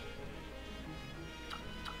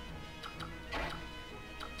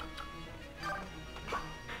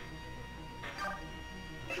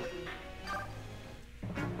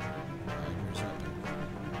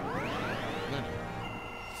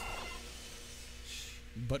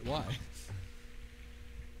 But why?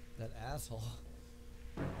 asshole.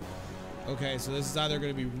 Okay, so this is either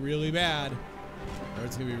gonna be really bad or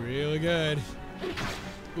it's gonna be really good.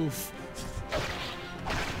 Oof.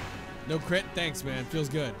 No crit? Thanks, man. Feels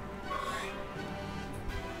good.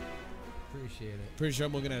 Appreciate it. Pretty sure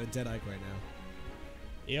I'm looking at a dead Ike right now.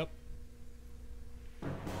 Yep.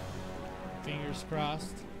 Fingers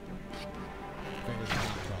crossed. Fingers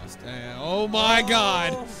not crossed. Oh my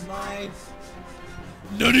god! Nice.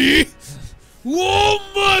 Nutty! Oh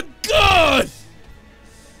my god!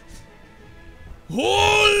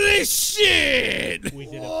 Holy shit! We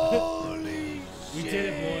did it. Holy We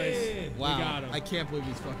did it, boys. Wow, We got him. I can't believe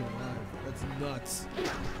he's fucking alive. That's nuts.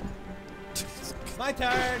 My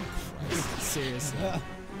turn. Seriously.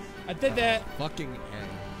 I did that. Fucking A.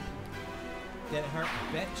 Did it hurt,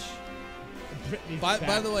 bitch?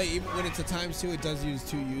 By the way, even when it's a ×2, it does use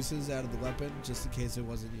 2 uses out of the weapon, just in case it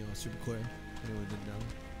wasn't, super clear. Anyone didn't know.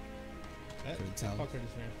 Couldn't tell. Fucker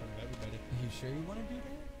just ran in front of everybody. Are you sure you want to do that?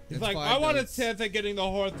 He's It's like, fine, I want a it's- chance at getting the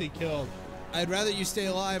Horthy killed. I'd rather you stay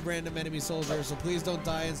alive, random enemy soldier, so please don't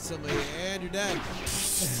die instantly, and you're dead.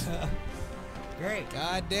 Great.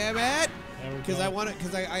 God damn it! There we Because go. I want it.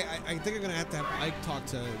 Because I think I'm gonna have to have Ike talk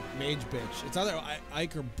to Mage Bitch. It's either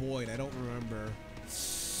Ike or Boyd. I don't remember.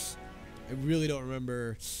 I really don't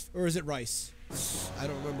remember. Or is it Rice? I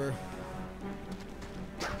don't remember.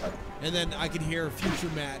 And then I can hear future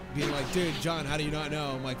Matt being like, "Dude, John, how do you not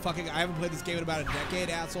know?" I'm like, "Fucking, I haven't played this game in about a decade,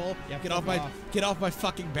 asshole. Yeah, get fuck off my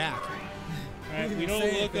fucking back." Alright, we didn't don't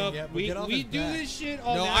say look anything up. yet, but we get off we his do back. this shit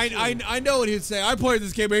all No, naturally. I know what he'd say. I played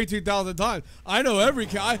this game 18,000 times. I know every.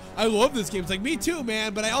 I love this game. It's like me too,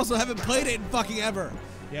 man. But I also haven't played it in fucking ever.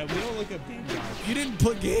 Yeah, we don't look up game guys. You didn't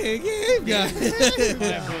put game guys.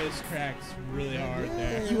 That voice cracks really hard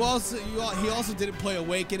there. He also didn't play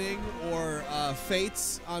Awakening or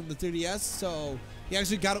Fates on the 3DS, so he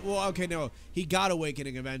actually got it. Well, okay, no, he got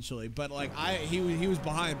Awakening eventually, but like he was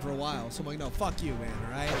behind for a while. So I'm like, no, fuck you, man.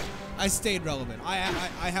 All right, I stayed relevant. I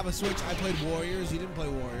have a Switch. I played Warriors. He didn't play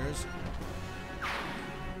Warriors.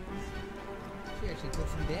 She actually took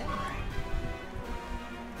some damage.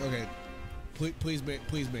 Okay, please,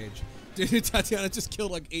 Mage. Dude, Tatiana just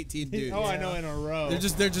killed like 18 dudes. Oh, I know, in a row.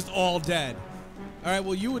 They're just all dead. All right,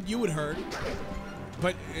 well you would hurt,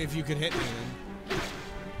 but if you could hit me, then.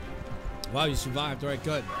 Wow, you survived. All right,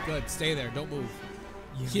 good. Stay there. Don't move.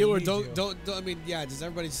 Healer, don't. I mean, yeah, just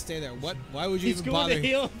everybody just stay there. What? Why would you He's even going bother? to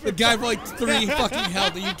heal him The guy for like 3 fucking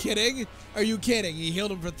health. Are you kidding? Are you kidding? He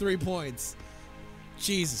healed him for 3 points.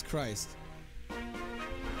 Jesus Christ. Alright,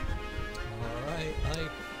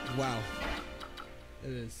 like. Wow. It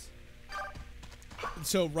is.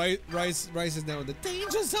 So Rice is now in the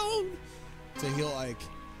danger zone to heal Ike.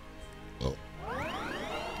 Oh.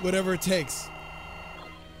 Whatever it takes.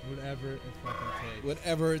 Whatever it fucking takes.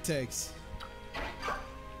 Whatever it takes.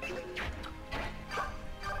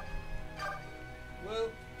 Well.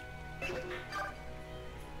 I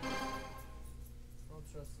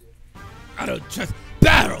don't trust you. I don't trust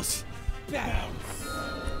battles.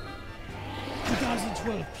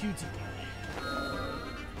 2012 PewDiePie.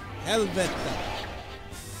 Helvete.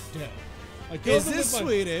 Yeah. Is this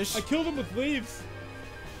Swedish? I killed him with leaves.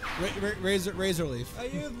 Razor leaf. I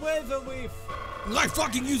use Razor Leaf. I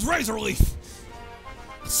fucking use razor leaf.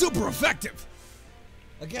 Super effective.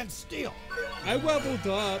 Against steel. I leveled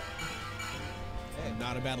up. Hey,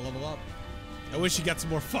 not a bad level up. I wish you got some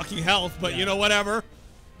more fucking health, but Yeah. you know, whatever.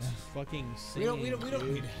 Fucking We don't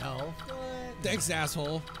dude. need health. Thanks,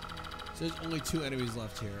 asshole. So there's only 2 enemies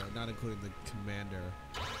left here, not including the commander.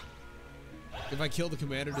 If I kill the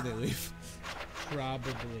commander, do they leave?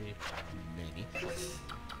 Probably. Maybe.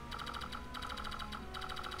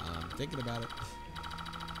 Thinking about it.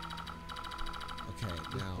 Okay,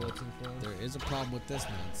 now there is a problem with this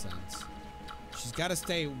nonsense. She's got to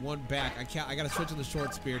stay 1 back. I got to switch to the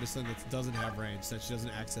short spear to something that doesn't have range, so that she doesn't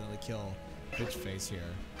accidentally kill bitch face here.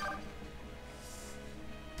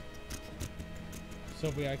 So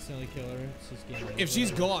if we accidentally kill her, it's just game over. If she's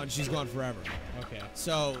gone forever. Okay.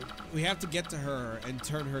 So we have to get to her and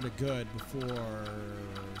turn her to good before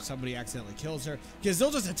somebody accidentally kills her, because they'll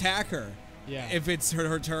just attack her. Yeah. If it's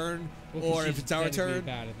her turn, Well, 'cause or if she's it's our technically turn.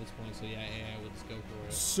 bad at this point, so yeah, AI would just go for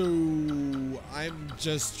it. So I'm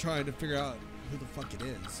just trying to figure out who the fuck it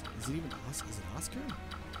is. Is it even Oscar? Is it Oscar?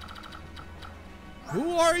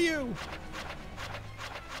 Who are you?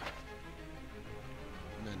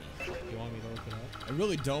 None. You want me to look it up? I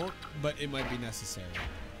really don't, but it might be necessary.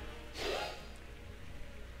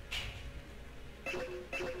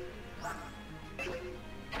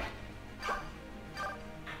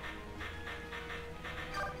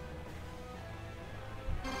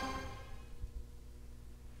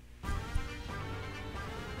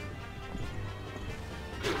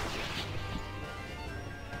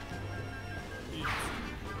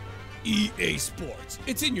 EA Sports.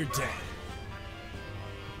 It's in your dead.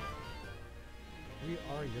 We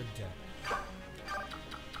are your dead.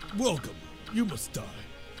 Welcome. You must die.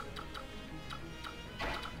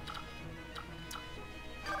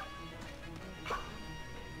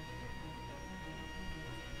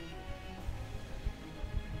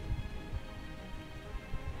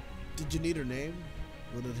 Did you need her name?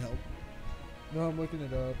 Would it help? No, I'm looking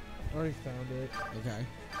it up. I already found it. Okay.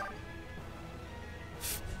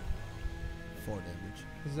 4 damage.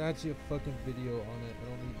 There's actually a fucking video on it. I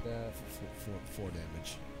don't need that. 4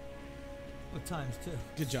 damage. What times too?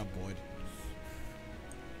 Good job, Boyd.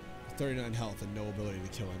 39 health and no ability to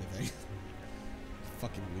kill anything.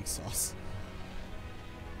 Fucking weak sauce.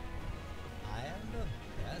 I am the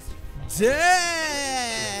best.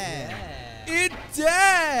 Damn! It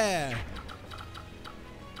damn!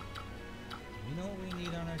 You know what we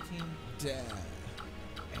need on our team? Damn.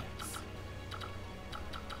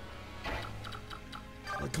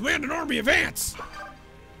 Command an army of ants! Oh,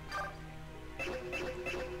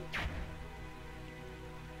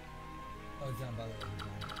 it's down by the way.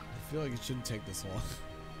 I feel like it shouldn't take this long.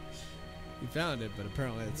 You found it, but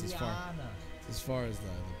apparently it's as far as the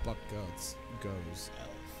buck goes.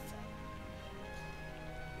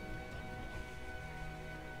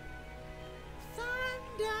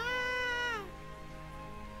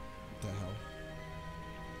 What the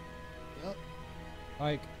hell?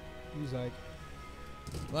 Ike. Use Ike.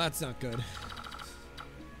 Well, that's not good.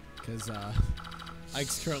 Because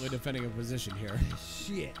Ike's currently defending a position here.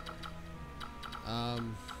 Shit. Okay.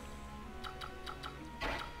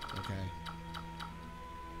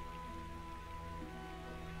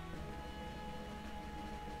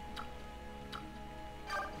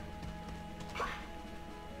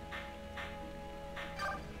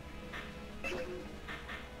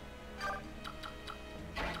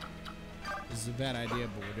 This is a bad idea,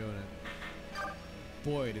 but we're doing it.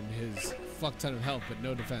 Boyd and his fuck ton of health, but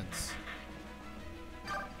no defense.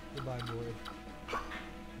 Goodbye, Boyd.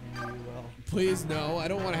 You well. Please, no. I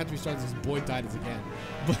don't want to have to restart this. Boyd died again.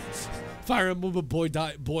 But Fire Emblem, but Boyd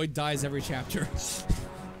dies every chapter.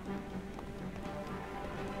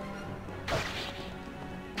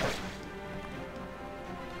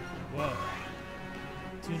 Whoa.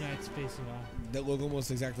 2 knights facing off. That look almost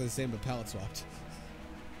exactly the same, but palette swapped.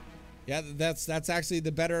 Yeah, that's actually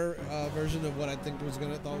the better version of what I thought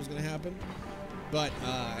was gonna happen. But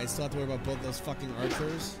I still have to worry about both those fucking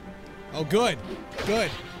archers. Oh, good.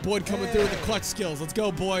 Boyd coming through with the clutch skills. Let's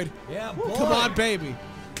go, Boyd. Yeah, Boyd. Come on, baby.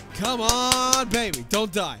 Come on, baby.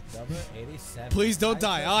 Don't die. Number 87. Please don't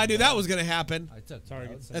die. Oh, I knew that was gonna happen. I took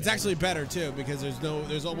Targets. That's actually better too, because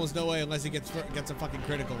there's almost no way unless he gets a fucking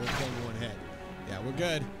critical with only 1 hit. Yeah, we're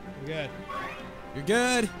good. We're good. You're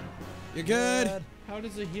good. You're good. How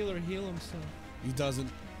does a healer heal himself? He doesn't.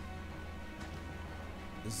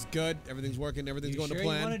 This is good. Everything's working. Everything's going to You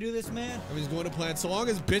plan. want to do this, man? Everything's going to plan. So long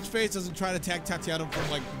as Bitchface doesn't try to attack Tatiana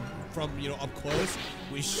from up close,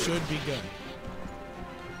 we should be good.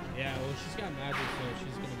 Yeah, well, she's got magic, so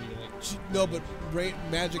she's gonna be like. No, but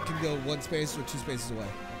magic can go 1 space or 2 spaces away.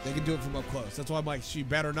 They can do it from up close. That's why I'm like, she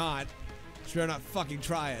better not fucking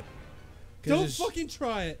try it. Don't fucking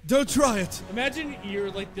try it. Don't try it. Imagine you're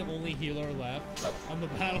like the only healer left on the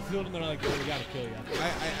battlefield, and they're like, "Oh, we gotta kill you." I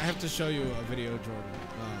have to show you a video, Jordan,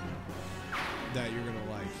 that you're gonna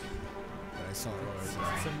like. That I saw earlier.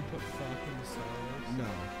 Someone put fuck in the stars. No,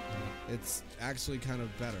 it's actually kind of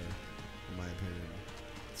better, in my opinion.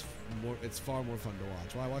 It's far more fun to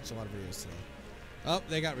watch. Well, I watched a lot of videos today. Oh,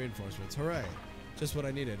 they got reinforcements. Hooray! Just what I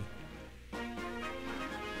needed.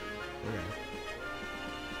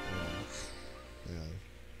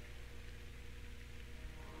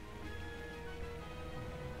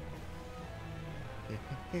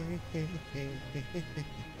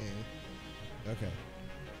 Okay. Okay.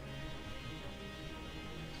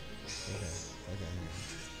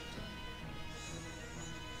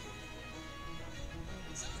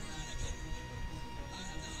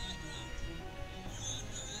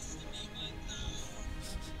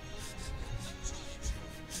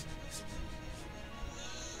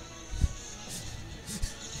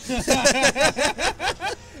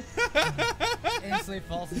 Instantly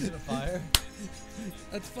falls into the fire.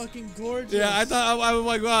 That's fucking gorgeous. Yeah, I thought I was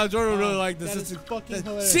like, wow, Jordan would really like this. That is fucking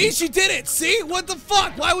hilarious. See, she did it. See, what the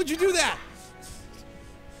fuck? Why would you do that?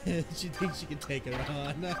 She thinks she can take it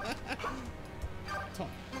on.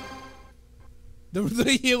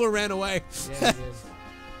 The healer ran away. Yeah, he did.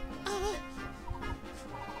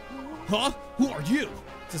 Huh? Who are you?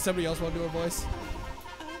 Does somebody else want to do her voice?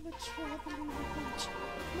 I'm a traveling witch.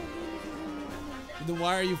 Then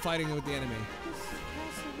why are you fighting with the enemy?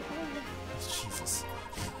 Jesus.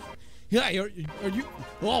 Yeah, are you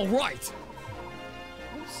all right?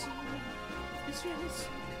 I'm sorry. This rat is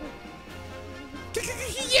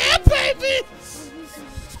Yeah, baby!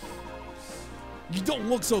 You don't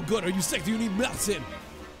look so good. Are you sick? Do you need medicine?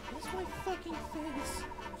 Where's my fucking face?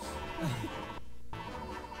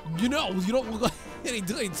 You know, you don't look like any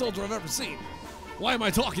Delayed soldier I've ever seen. Why am I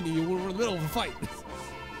talking to you when we're in the middle of a fight?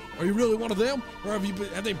 Are you really one of them? Or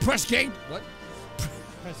have they press ganged? What?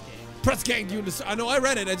 Press game. Press ganged you in the... I know, I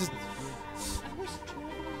read it. I was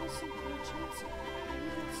traveling with some merchants.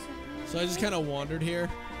 So I just kind of wandered here.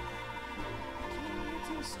 I came here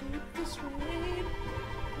to escape this rain.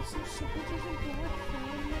 But some soldiers in black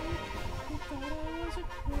found me. They thought I was a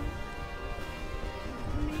crook.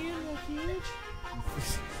 Put me in refuge.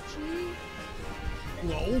 Gee,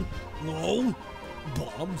 No.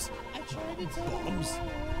 Bombs. I tried to tell them who I Bombs. was, but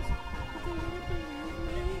they wouldn't believe me.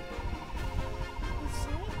 They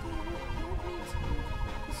said they would put me to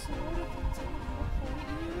the sword if I didn't help fight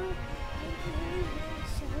you. I'm very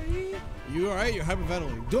sorry. You alright? You're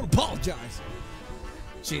hyperventilating. Don't apologize.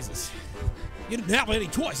 Jesus. You didn't have any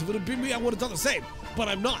choice. If it had been me, I would have done the same. But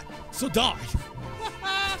I'm not. So die.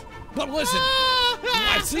 But listen,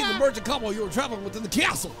 I've seen the merchant couple you were traveling within the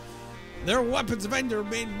castle. Their weapons vendor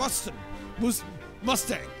named Mustang,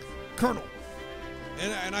 Colonel.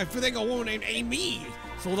 And I think a woman named Amy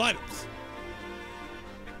sold items.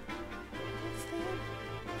 What's that?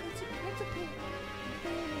 That's a principal.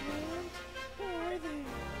 Are they around? Where are they?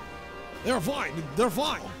 They're fine. They're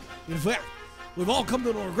fine. In fact, we've all come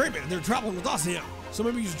to an agreement and they're traveling with us now. So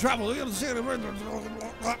maybe you should travel. Help us.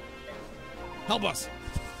 Alright.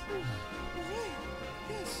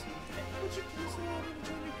 Yes. Would you please allow me to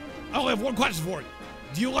join your company? I only have one question for you.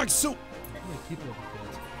 Do you like soup? I'm gonna keep it with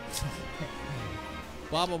the kids.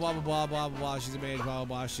 Blah, blah, blah, blah, blah, blah, blah. She's a mage, blah, blah,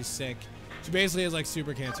 blah. She's sick. She basically has like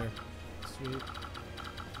super cancer. Sweet.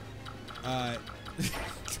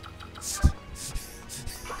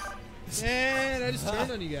 And I just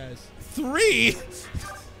turned on you guys. 3,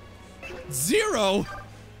 0.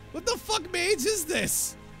 What the fuck mage is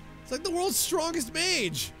this? It's like the world's strongest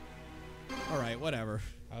mage. All right, whatever.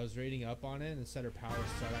 I was reading up on it and said her powers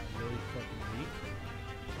start out really fucking weak.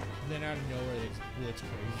 And then out of nowhere they just blitz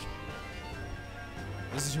crazy.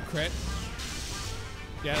 This is your crit?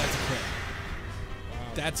 Yeah, that's a crit. Wow.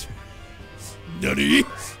 That's nutty.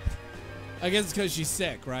 I guess it's because she's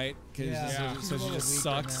sick, right? Cause Yeah. So she just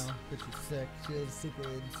sucks. Now, but she's sick. She has super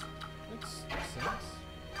AIDS. Makes sense.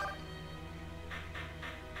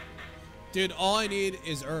 Dude, all I need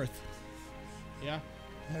is Earth. Yeah.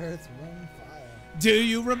 Earth, wind, fire. Do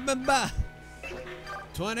you remember?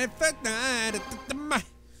 25th night at the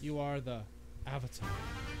You are the Avatar.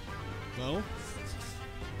 No.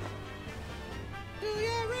 Do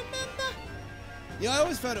you remember? Yeah, I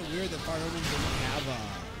always found it weird that Fire Emblem didn't have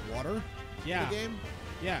water Yeah. in the game.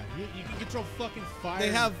 Yeah, you can control fucking fire.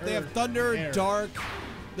 They have earth, thunder, air. dark.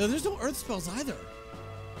 No, there's no earth spells either.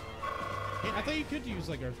 Yeah, I thought you could use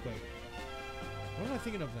like earthquake. What am I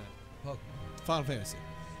thinking of then? Final Fantasy.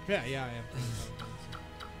 Yeah, I am.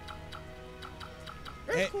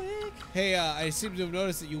 Hey, hey, I seem to have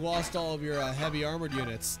noticed that you lost all of your heavy armored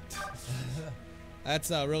units.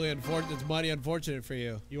 That's really unfortunate. It's mighty unfortunate for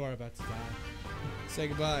you. You are about to die. Say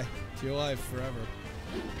goodbye to your life forever.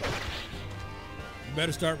 You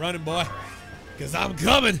better start running, boy, because I'm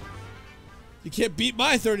coming. You can't beat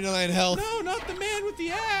my 39 health. No, not the man with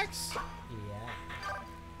the axe. Yeah.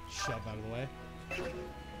 Shove out of the way.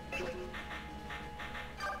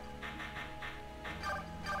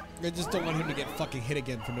 I just don't want him to get fucking hit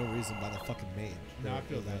again for no reason by the fucking mage. No, I Or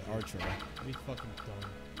feel that bad. archer. Be fucking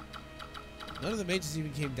dumb. None of the mages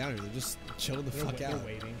even came down here. They're just chilling the fuck They're out.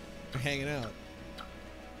 waiting. They're hanging out.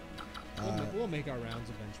 We'll make our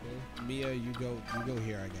rounds eventually. Mia, you go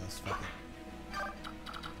here, I guess. Fuck it.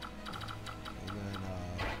 And then,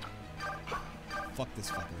 fuck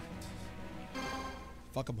this fucker.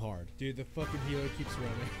 Fuck him hard. Dude, the fucking healer keeps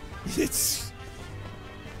running. It's.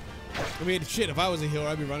 I mean, shit. If I was a healer,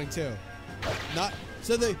 I'd be running too. Not.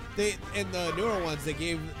 So they in the newer ones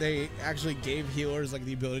they actually gave healers like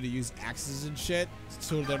the ability to use axes and shit,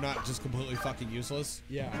 so they're not just completely fucking useless.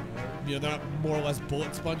 Yeah. You know, they're not more or less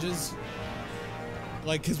bullet sponges.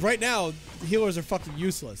 Like, cause right now healers are fucking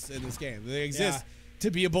useless in this game. They exist to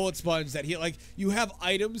be a bullet sponge that heal. Like, you have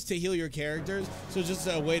items to heal your characters, so it's just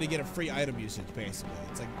a way to get a free item usage. Basically,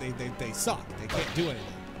 it's like they suck. They can't do anything.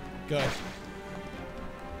 Good.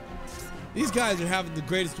 These guys are having the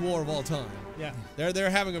greatest war of all time. Yeah. They're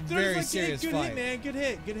having a very like, serious good fight. hit, man. Good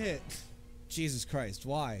hit. Good hit. Jesus Christ,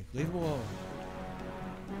 why? Leave him alone.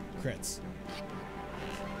 Crits.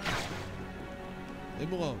 Leave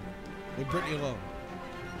him alone. Leave Brittany alone.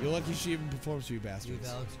 You're lucky she even performs for you Leave bastards.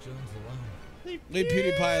 Alex Jones alone. Leave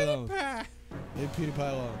PewDiePie alone. Leave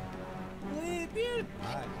PewDiePie alone.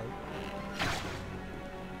 Alright,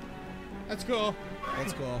 That's cool.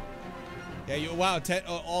 That's cool. Yeah, you wow, 10,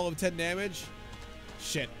 all of 10 damage?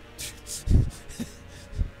 Shit.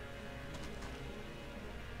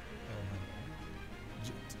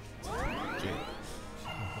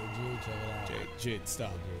 Jade,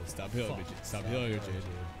 stop. Stop healing me, Jade. Stop healing her, Jade.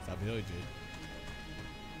 Stop healing, Jade.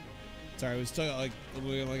 Sorry, we still got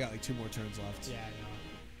we only got like 2 more turns left. Yeah, I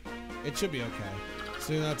know. It should be okay.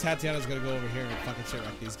 So now Tatiana's gonna go over here and fucking shit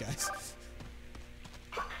wreck these guys.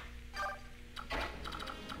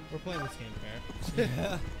 We're playing this game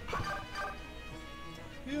fair.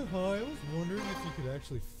 Yeah, hi. I was wondering if you could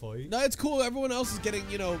actually fight. No, it's cool. Everyone else is getting,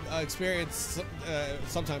 you know, experience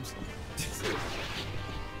sometimes.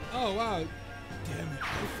 Oh, wow. Damn it, I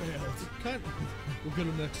failed. We'll get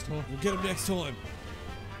him next time. We'll get him next time.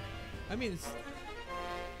 I mean, it's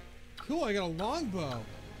cool. I got a longbow.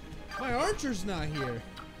 My archer's not here.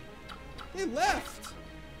 They left.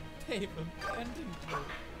 They've abandoned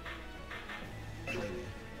me.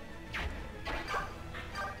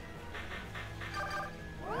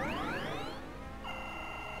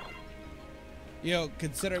 You know,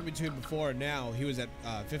 considering between before and now, he was at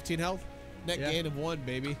 15 health. Net gain of 1,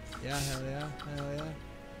 baby. Yeah, hell yeah. Hell yeah.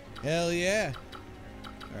 Hell yeah.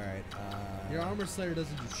 Alright, Your armor slayer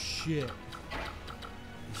doesn't do shit.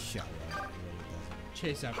 shut up.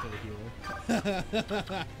 Chase after the healer.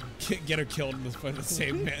 Get her killed in the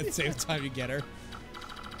same time you get her.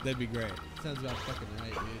 That'd be great. Sounds about fucking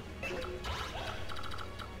right, dude.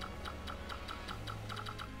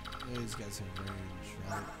 These guys have range,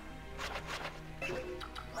 right?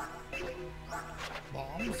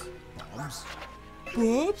 Bombs? Bombs?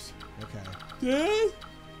 Whoops. Okay. Yeah.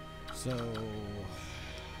 So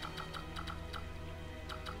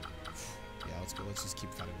yeah, let's go. Let's just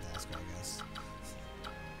keep fighting with Oscar, I guess.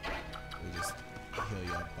 We just heal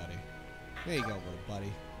you up, buddy. There you go, little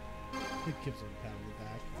buddy. It gives him a pat on the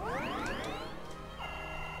back.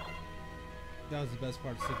 That was the best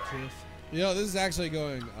part, Sick Truth. You know, this is actually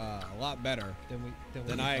going a lot better than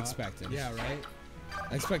I thought. expected. Yeah, right?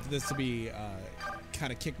 I expected this to be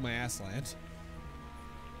kind of kick my ass land.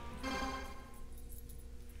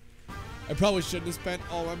 I probably shouldn't have spent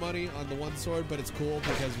all my money on the one sword, but it's cool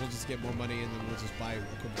because we'll just get more money and then we'll just buy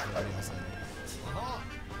equipment for everybody else later.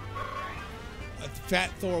 Fat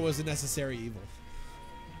Thor was a necessary evil.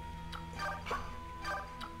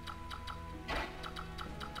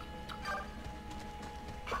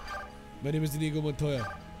 My name is Inigo Montoya.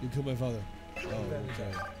 You killed my father. Oh,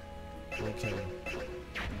 okay. Okay.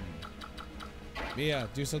 Mia,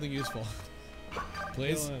 do something useful.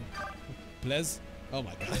 Please? Kill him. Please? Oh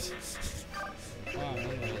my god. Wow,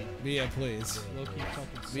 anyway. Mia, please. Low-key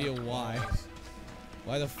fucking suck. Mia, why?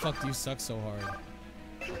 Why the fuck do you suck so hard?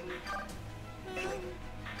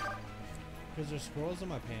 Because there's squirrels in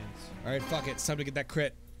my pants. Alright, fuck it. It's time to get that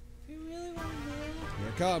crit. You really want to know? Here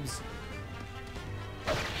it comes.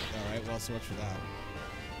 Alright, well, so much for that.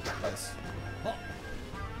 Yes.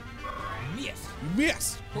 Miss. You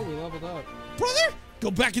missed! Oh, we leveled up. Brother!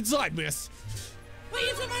 Go back inside, miss! Wait,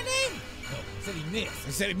 you said my name? No, I said he missed.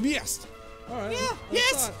 I said it missed! Alright. Yeah,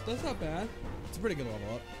 yes! That's not bad. It's a pretty good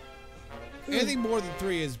level up. Anything more than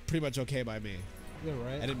 3 is pretty much okay by me. You're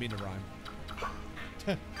right. I didn't mean to rhyme.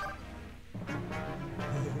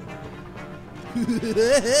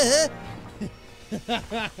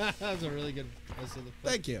 That was a really good.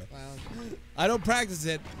 Thank you. Wow. I don't practice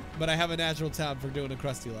it, but I have a natural talent for doing a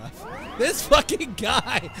crusty laugh. This fucking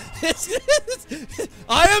guy!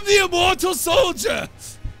 I am the immortal soldier!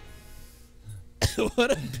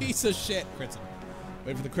 What a piece of shit. Crits him.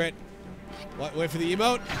 Wait for the crit. What? Wait for the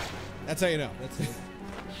emote? That's how you know. That's it.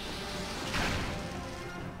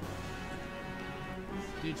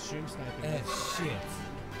 Dude, stream sniping. Shit.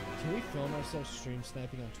 Can we film ourselves stream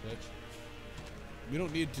sniping on Twitch? We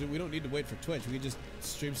don't need to wait for Twitch. We can just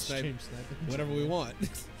stream snipe Stream sniping. whatever we want.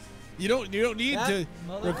 You don't need to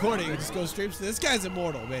record it. You just go stream. This guy's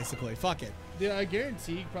immortal, basically. Fuck it. Dude, I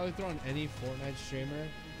guarantee you could probably throw on any Fortnite streamer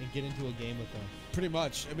and get into a game with them. Pretty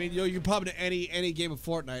much. I mean, you can pop into any game of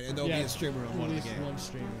Fortnite, and there'll be a streamer on one of the games. One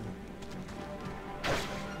streamer.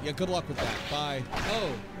 Yeah, good luck with that. Bye.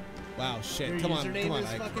 Oh, Wow, shit. your Come on, username come on, is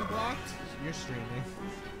Ike. fucking blocked. You're streaming.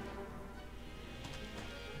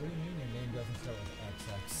 What do you mean your name doesn't start with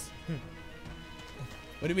XX?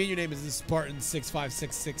 What do you mean your name is the Spartan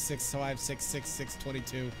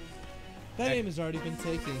 65666566622? That name has already been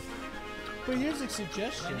taken. But here's a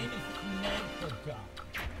suggestion. My name is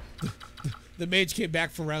Nightforgot. The mage came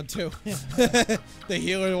back for round 2. The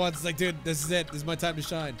healer wants like, dude, this is it. This is my time to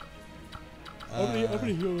shine. I'm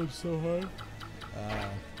gonna heal them so hard.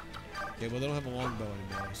 Okay, well they don't have a longbow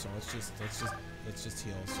anymore, so let's just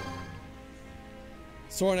heal Soren.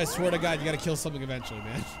 Soren, I swear to God, you gotta kill something eventually,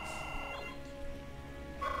 man.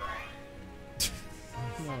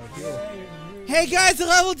 Hey guys, I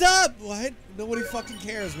leveled up! What? Nobody fucking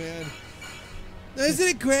cares, man. Isn't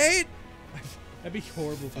it great? That'd be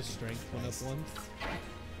horrible if his strength went up once.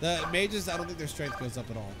 The mages, I don't think their strength goes up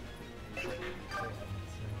at all.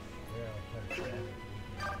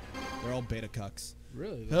 They're all beta cucks.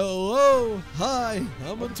 Really? Hello, hi,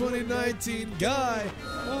 I'm a 2019 guy.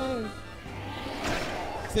 Oh.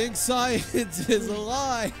 Think science is a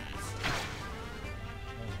lie.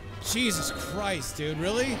 Jesus Christ, dude,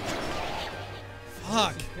 really?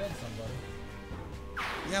 Fuck.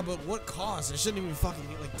 Yeah, but what cost? I shouldn't even fucking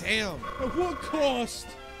be like, damn. At what cost?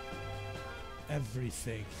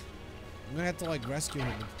 Everything. I'm gonna have to like rescue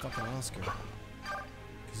him with fucking Oscar.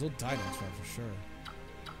 Cause he'll die next round for sure.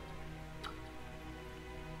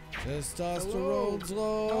 Testosterone's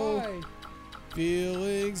low. Hi.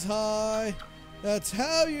 Feelings high. That's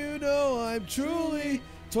how you know I'm truly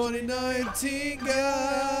 2019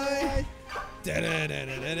 guy.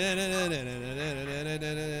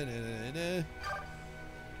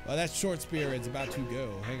 Well, that short spear is about to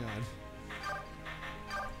go. Hang on.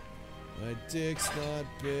 My dick's not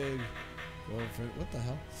big. What the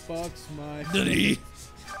hell? Fuck's my. Nutty.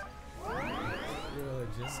 You're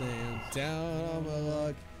legit. Say I'm down on my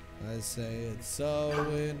luck. I say it's a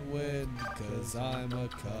win-win, cause I'm a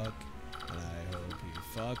cuck. And I hope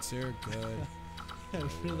he fucks her good. I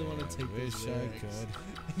really want to take Wish those I lyrics could.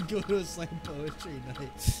 and go to a slam poetry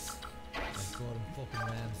night. That's what I'm fucking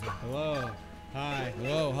Ramsey. Hello. Hi.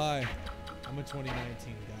 Hello, hi. I'm a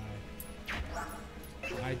 2019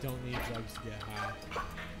 guy. I don't need drugs to get high.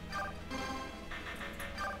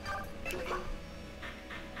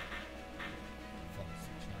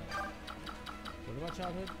 What about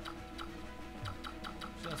childhood?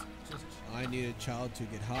 Just. I need a child to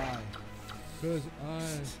get high. Cause I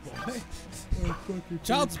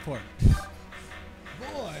Child support.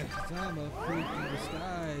 boy, I'm a freak in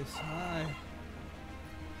disguise. Hi.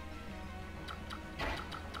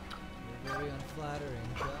 You're very unflattering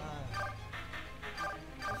guy.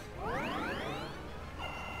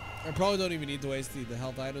 I probably don't even need to waste the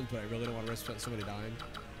health items, but I really don't want to risk somebody dying.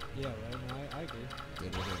 Yeah, right. No, I agree.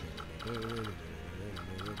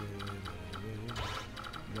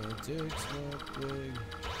 My dick's not big.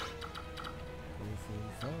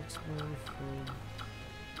 Fox, my friend.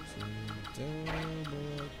 Sing down,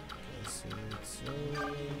 but I say it's so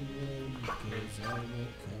lame, cause I'm a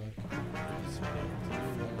cock.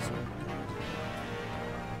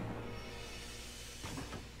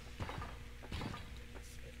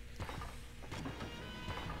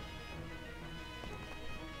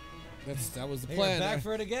 That was the Hey, plan. you're back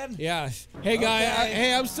for it again? Yeah. Hey, guy. Okay.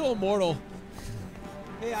 Hey, I'm still immortal.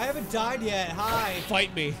 Hey, I haven't died yet. Hi.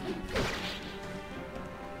 Fight me.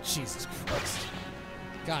 Jesus Christ.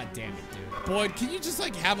 God damn it, dude. Boyd, can you just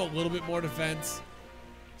like have a little bit more defense?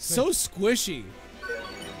 So squishy.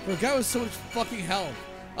 For a guy with so much fucking health.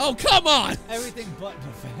 Oh, come on! Everything but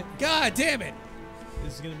defense. God damn it.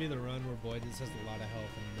 This is gonna be the run where Boyd just has a lot of health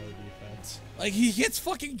and no defense. Like, he gets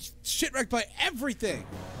fucking shit wrecked by everything.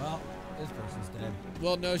 Well, this person's dead.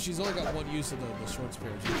 Well, no, she's only got one use of the short spear.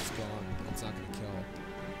 She's gone. It's not gonna kill.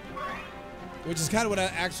 Which is kind of what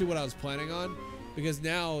I was planning on, because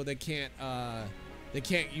now they can't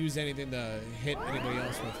use anything to hit anybody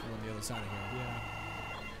else with from the other side of here. Yeah.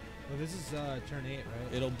 Well, this is turn 8,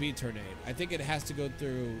 right? It'll be turn 8. I think it has to go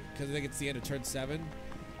through, because I think it's the end of turn 7,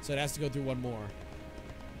 so it has to go through one more.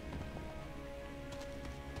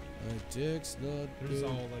 My dick's not They're just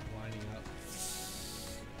big. all like lining up.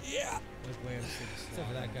 Yeah. Like Lance Except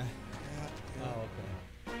for that guy. Oh,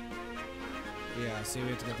 okay. Yeah, see, we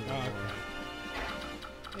have to go through one Oh, more.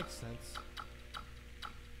 okay. Makes sense.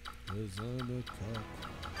 'Cause I'm a cock.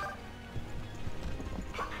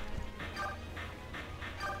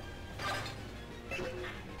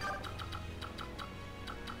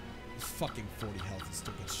 Fucking 40 health and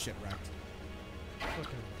still gets shit wrecked. Fucking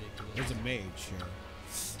ridiculous. There's a mage here.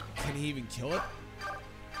 Can he even kill it?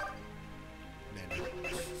 Man.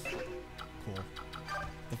 Cool.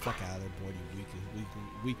 The fuck out of there, boy, you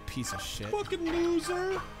weak piece of shit. Fucking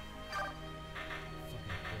loser!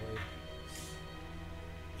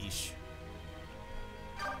 Eesh.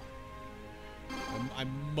 I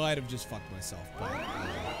might have just fucked myself, but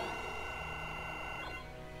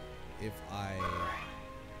if I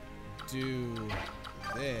do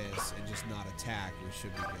this and just not attack, we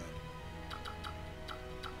should be good.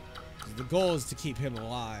 The goal is to keep him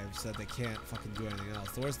alive so that they can't fucking do anything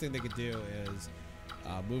else. The worst thing they could do is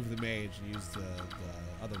move the mage and use the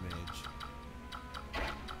other mage. And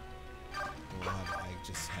we'll have Ike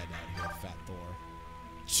just head out here, Fat Thor.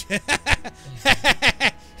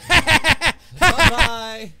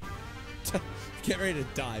 Bye-bye. Get ready to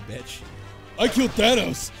die, bitch. I killed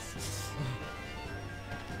Thanos.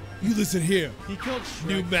 You listen here, He killed Shrek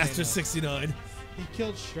new Master Thanos. 69. He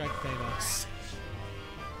killed Shrek Thanos.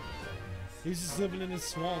 He's just living in a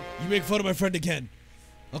swamp. You make fun of my friend again.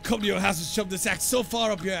 I'll come to your house and shove this axe so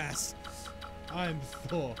far up your ass. I'm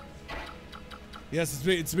Thor. Yes,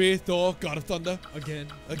 it's me, Thor, God of Thunder. Again.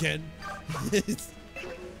 Again. It's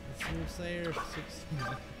Doom Slayer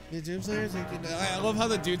 16. I love how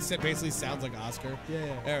the dude basically sounds like Oscar.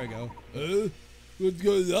 Yeah. There we go. What's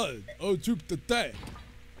going on? Oh, troop the tank.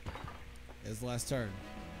 It's the last turn.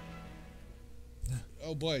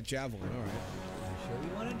 Oh boy, javelin. All right. Sure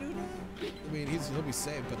you want to do that? I mean, he'll be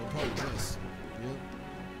safe, but he'll probably miss.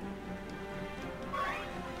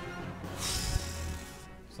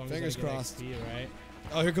 As long as Fingers I get crossed. XP, right?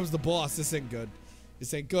 Oh, here comes the boss. This ain't good.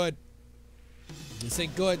 This ain't good. This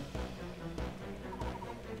ain't good.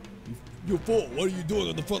 You fool! What are you doing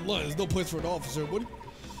on the front line? There's no place for an officer. What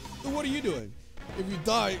are you doing? If you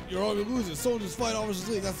die, your army loses. Soldiers fight, officers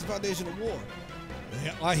lead. That's the foundation of war.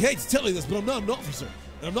 I hate to tell you this, but I'm not an officer,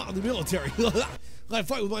 and I'm not in the military. I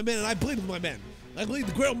fight with my men, and I bleed with my men. I lead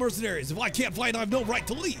the Grail mercenaries. If I can't fight, I have no right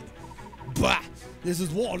to lead. Bah! This is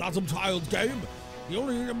war, not some child's game. The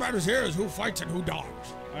only thing that matters here is who fights and who dies.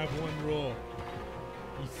 I have one rule.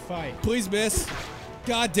 You fight, Please miss.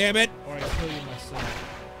 God damn it. or I kill you myself.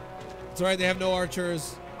 It's alright, they have no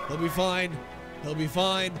archers. He'll be fine. He'll be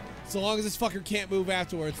fine. So long as this fucker can't move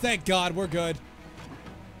afterwards. Thank God, we're good.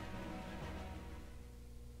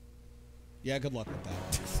 Yeah, good luck with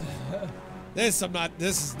that. This is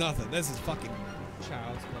nothing. This is fucking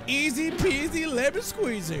Child's play. easy peasy lemon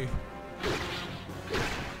squeezy.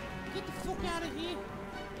 Get the fuck out of here.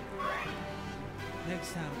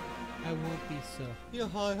 Next time, I won't be so. Yeah,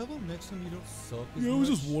 hi. How about next time you don't suck as Yeah, I was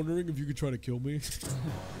much? just wondering if you could try to kill me.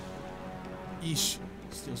 Yeesh.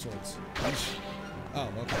 Steel swords. Yeesh. Oh,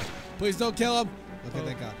 okay. Please don't kill him. Okay, Poke.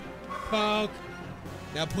 thank God. Poke.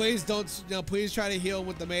 Now please don't. Now please try to heal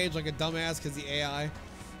with the mage like a dumbass, because the AI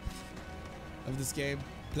of this game.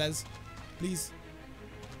 Please, please.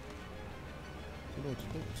 You know what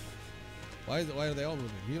you're doing. Why are they all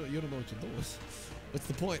moving? You don't know what you're doing. What's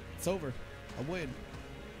the point? It's over. I win.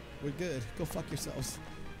 We're good. Go fuck yourselves.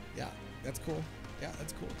 Yeah, that's cool. Yeah,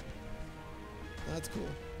 that's cool. That's cool.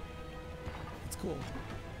 That's cool.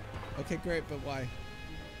 Okay, great, but why?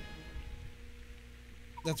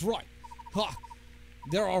 That's right. Ha!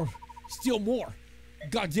 There are still more.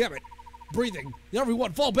 God damn it. Breathing.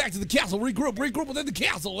 Everyone fall back to the castle. Regroup within the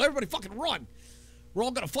castle. Everybody fucking run. We're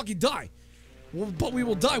all gonna fucking die. But we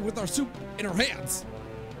will die with our soup in our hands.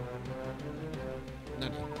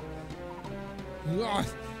 Nani.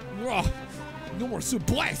 No more soup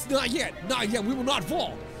blast. Not yet. Not yet. We will not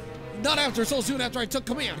fall. Not after so soon after I took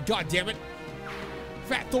command. God damn it.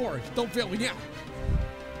 Fat Thor, don't fail me now.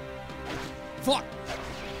 Fuck.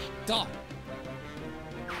 Die.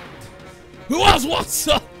 Who else wants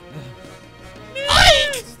some?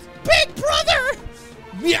 Ike! Big brother!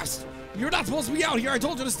 Yes! You're not supposed to be out here. I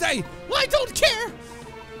told you to stay. I don't care.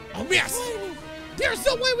 Oh, yes! There's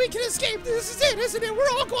no way we can escape. This is it, isn't it? We're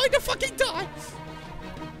all going to fucking die.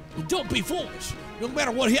 Don't be foolish. No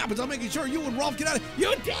matter what happens, I'm making sure you and Rolf get out of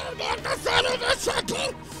You dare not the son of a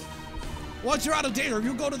second! Once you're out of danger,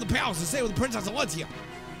 you go to the palace and stay with the Princess Valencia.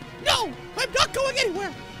 No! I'm not going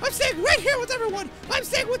anywhere! I'm staying right here with everyone! I'm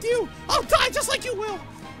staying with you! I'll die just like you will!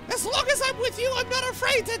 As long as I'm with you, I'm not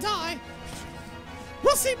afraid to die!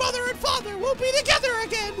 We'll see Mother and Father! We'll be together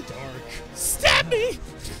again! Dark. Stab me!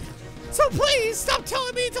 So please, stop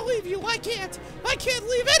telling me to leave you! I can't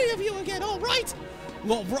leave any of you again, alright?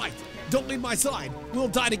 Well, right. Don't leave my side. We'll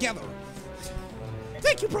die together.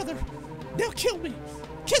 Thank you, brother. Now kill me.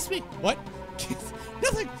 Kiss me. What? Kiss?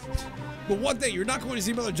 Nothing. But one thing, you're not going to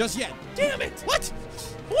see Mother just yet. Damn it! What?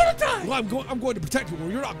 I want to die! Well, I'm going to protect you, or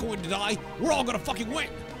you're not going to die. We're all going to fucking win.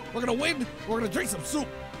 We're going to win. We're going to drink some soup.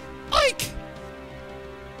 Ike!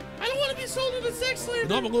 I don't want to be sold into sex slavery.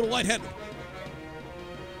 And I'm a little lightheaded.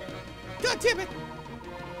 God damn it!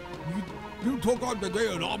 You took on the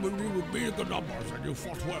day and harmony with me in the numbers, and you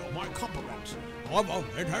fought well. My compliments. However,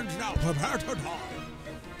 it ends now. Prepare to die.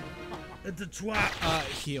 It's a trap.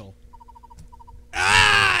 Heal.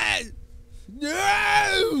 Ah!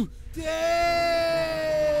 No!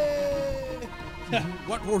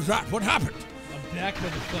 What was that? What happened? I'm back,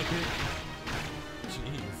 motherfucker.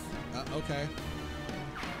 Jeez. Okay.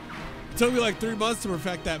 It took me like 3 months to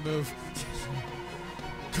perfect that move.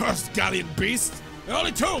 Cursed Galleon beast! There are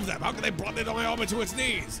only 2 of them! How can they brought their armor to its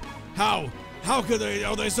knees? How? How could they?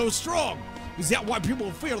 Are they so strong? Is that why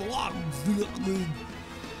people fear the law?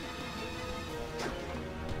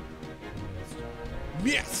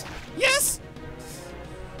 Yes! Yes!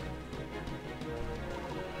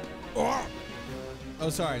 Oh,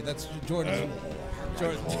 sorry. That's Jordan.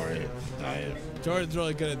 Jordan's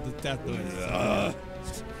really good at the death noise.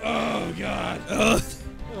 Oh, God.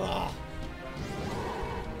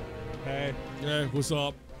 Hey. Hey, what's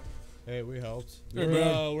up? Hey, we helped. Hey,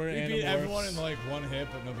 man. We're We animorphs. beat everyone in like 1 hit,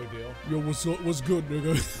 but no big deal. Yo, what's up? What's good,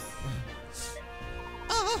 nigga?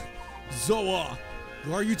 So,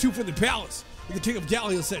 are you 2 from the palace? The King of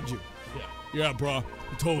Gallia sent you. Yeah, bro.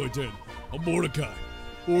 I totally did. I'm Mordecai,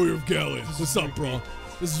 warrior of Gallia. What's up, bro?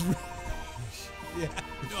 This is. Yeah.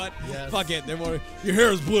 You know what? Yes. Fuck it. Your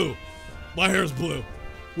hair is blue. My hair is blue.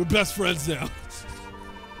 We're best friends now.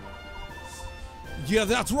 Yeah,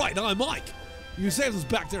 that's right. I'm Mike. You saved us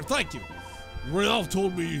back there. Thank you. Ralph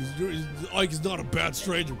told me Ike is not a bad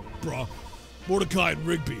stranger, bro. Mordecai and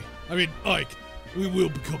Rigby. I mean, Ike. We will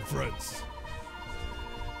become friends.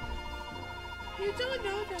 You don't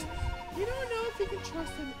know that. You don't know if you can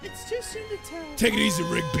trust him. It's too soon to tell. Take it easy,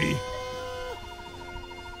 Rigby.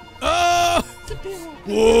 Oh! It's a bit like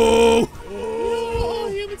Whoa! You know all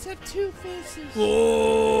humans have 2 faces.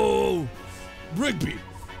 Whoa! Rigby.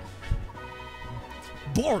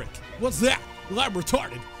 Boric. What's that? Well, I'm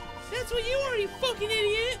retarded. That's what you are, you fucking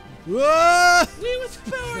idiot. Whoa! We with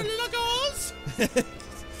power, knuckles.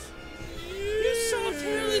 You saw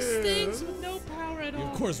tailless things with no power at all.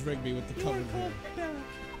 Of course, Rigby with the You are cover. called Barrack.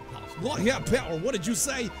 What? Yeah, power. What did you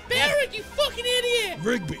say? Barrack, you fucking idiot!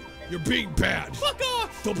 Rigby, you're being bad. Fuck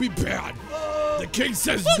off! Don't be bad. The king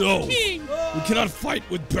says Fuck no. the king! We cannot fight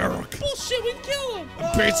with Barak. Bullshit, we can kill him!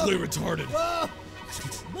 I'm basically retarded.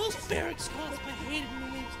 Most barracks caused by hated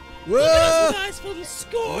names. Whoa! Look at us with eyes filled with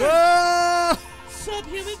scorn! Whoa!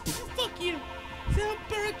 Subhuman, fuck you! Is that how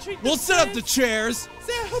barrack treat We'll their set up the friends? chairs. Is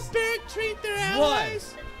that how barrack treat their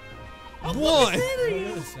allies? I'll What? fucking murder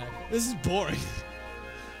you! This is boring.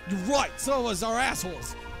 You're right. Some of us are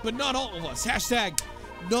assholes, but not all of us. Hashtag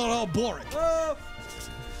not all boring.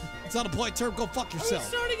 It's not a polite term. Go fuck Are we yourself.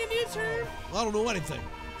 starting a new term? I don't know anything.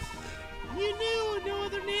 You knew no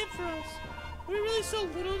other name for us. Are we really so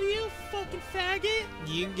little to you, fucking faggot?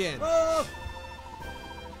 Yingen.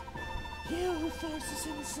 You who forced us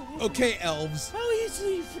into slavery. Okay, elves. How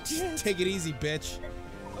easily you forget. Take it easy, bitch.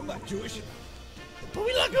 I'm not Jewish. But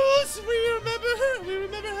we like us. We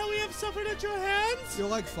remember how we have suffered at your hands. You're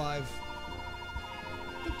like 5.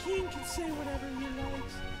 The king can say whatever he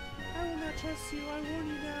likes. I will not trust you. I warn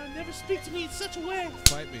you now. Never speak to me in such a way.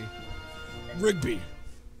 Fight me. Rigby.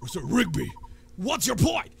 Sir Rigby. What's your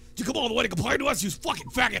point? You come all the way to complain to us, you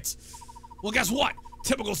fucking faggots. Well, guess what?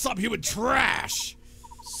 Typical subhuman trash.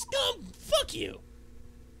 Scum! Fuck you!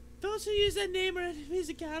 Those who use that name are enemies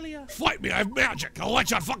of Gallia. Fight me, I have magic. I'll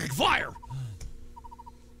light you on fucking fire.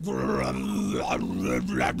 You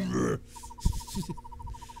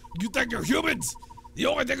think you're humans? The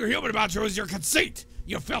only thing you're human about you is your conceit.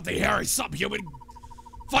 You filthy, hairy subhuman.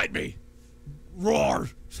 Fight me. Roar.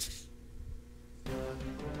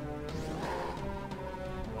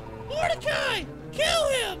 Mordecai! Kill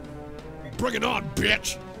him! Bring it on,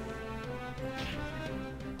 bitch.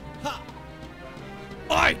 Ha.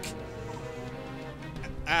 Ike.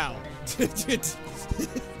 Ow.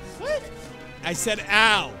 What? I said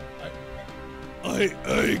ow.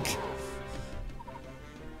 Ike.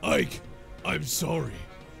 Ike, I'm sorry.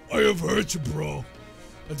 I have hurt you, bro.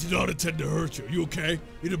 I did not intend to hurt you. You okay?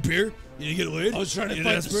 You need a beer? You need to get laid? I was trying to You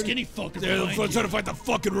fight the desperate? skinny fucker Yeah, behind I'm you. trying to fight the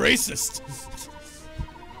fucking racist.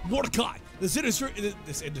 Mordecai, this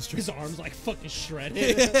industry. His arm's like fucking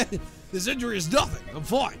shredded. This injury is nothing. I'm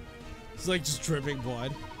fine. It's like just dripping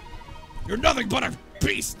blood. You're nothing but a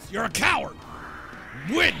beast. You're a coward.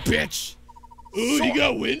 Win, bitch. Ooh, Sword. you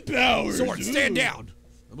got wind powers. Sword, stand Ooh. down.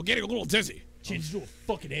 I'm getting a little dizzy. Change into a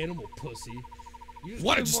fucking animal, pussy.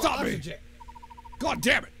 Why did you stop me? God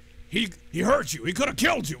damn it. He hurt you. He could have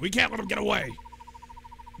killed you. We can't let him get away.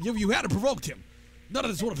 You had to provoke him. None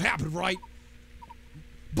of this would have happened, right?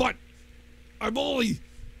 But I'll be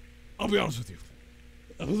honest with you.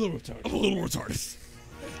 I'm a little retarded. I'm a little retarded.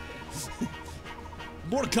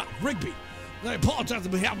 Mordecai, Rigby, I apologize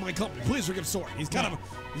on behalf of my company. Please forgive Sword. He's kind of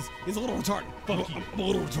he's a little retarded. Fuck you. I'm a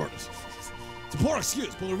little retarded. It's a poor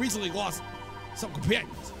excuse, but we recently lost some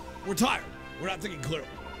companions. We're tired. We're not thinking clearly.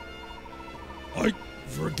 I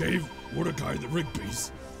forgave Mordecai the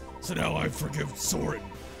Rigby's, so now I forgive Soren.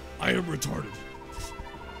 I am retarded.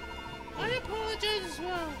 I apologize as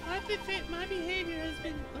well. My behavior has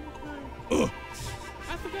been unkind.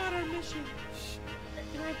 I forgot our mission.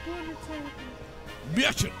 And I blundered terribly.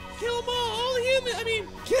 Mission. Kill them all humans. I mean,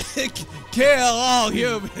 Kill all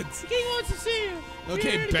humans. the king wants to see you.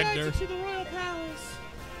 Okay, we already Bender. guided you to the royal palace.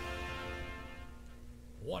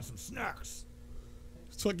 Want some snacks?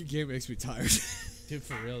 This fucking game makes me tired. Dude,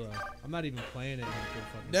 for real though. I'm not even playing it.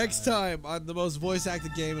 Fucking Next tired. time on the most voice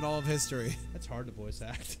acted game in all of history. That's hard to voice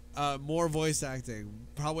act. More voice acting.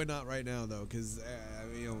 Probably not right now though, because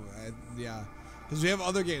yeah, because we have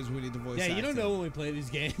other games we need to voice. Yeah, you act don't in. know when we play these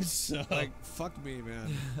games, so. Like, fuck me,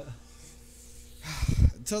 man.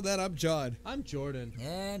 Until then, I'm John. I'm Jordan.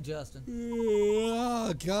 And Justin.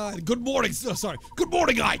 Oh God. Good morning. Sorry. Good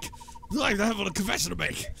morning, Ike. I have a confession to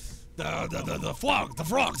make. The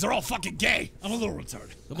frogs are all fucking gay. I'm a little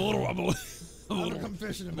retarded. I'm a little retarded.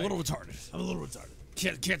 I'm a little retarded.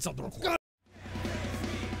 Can't stop the recording.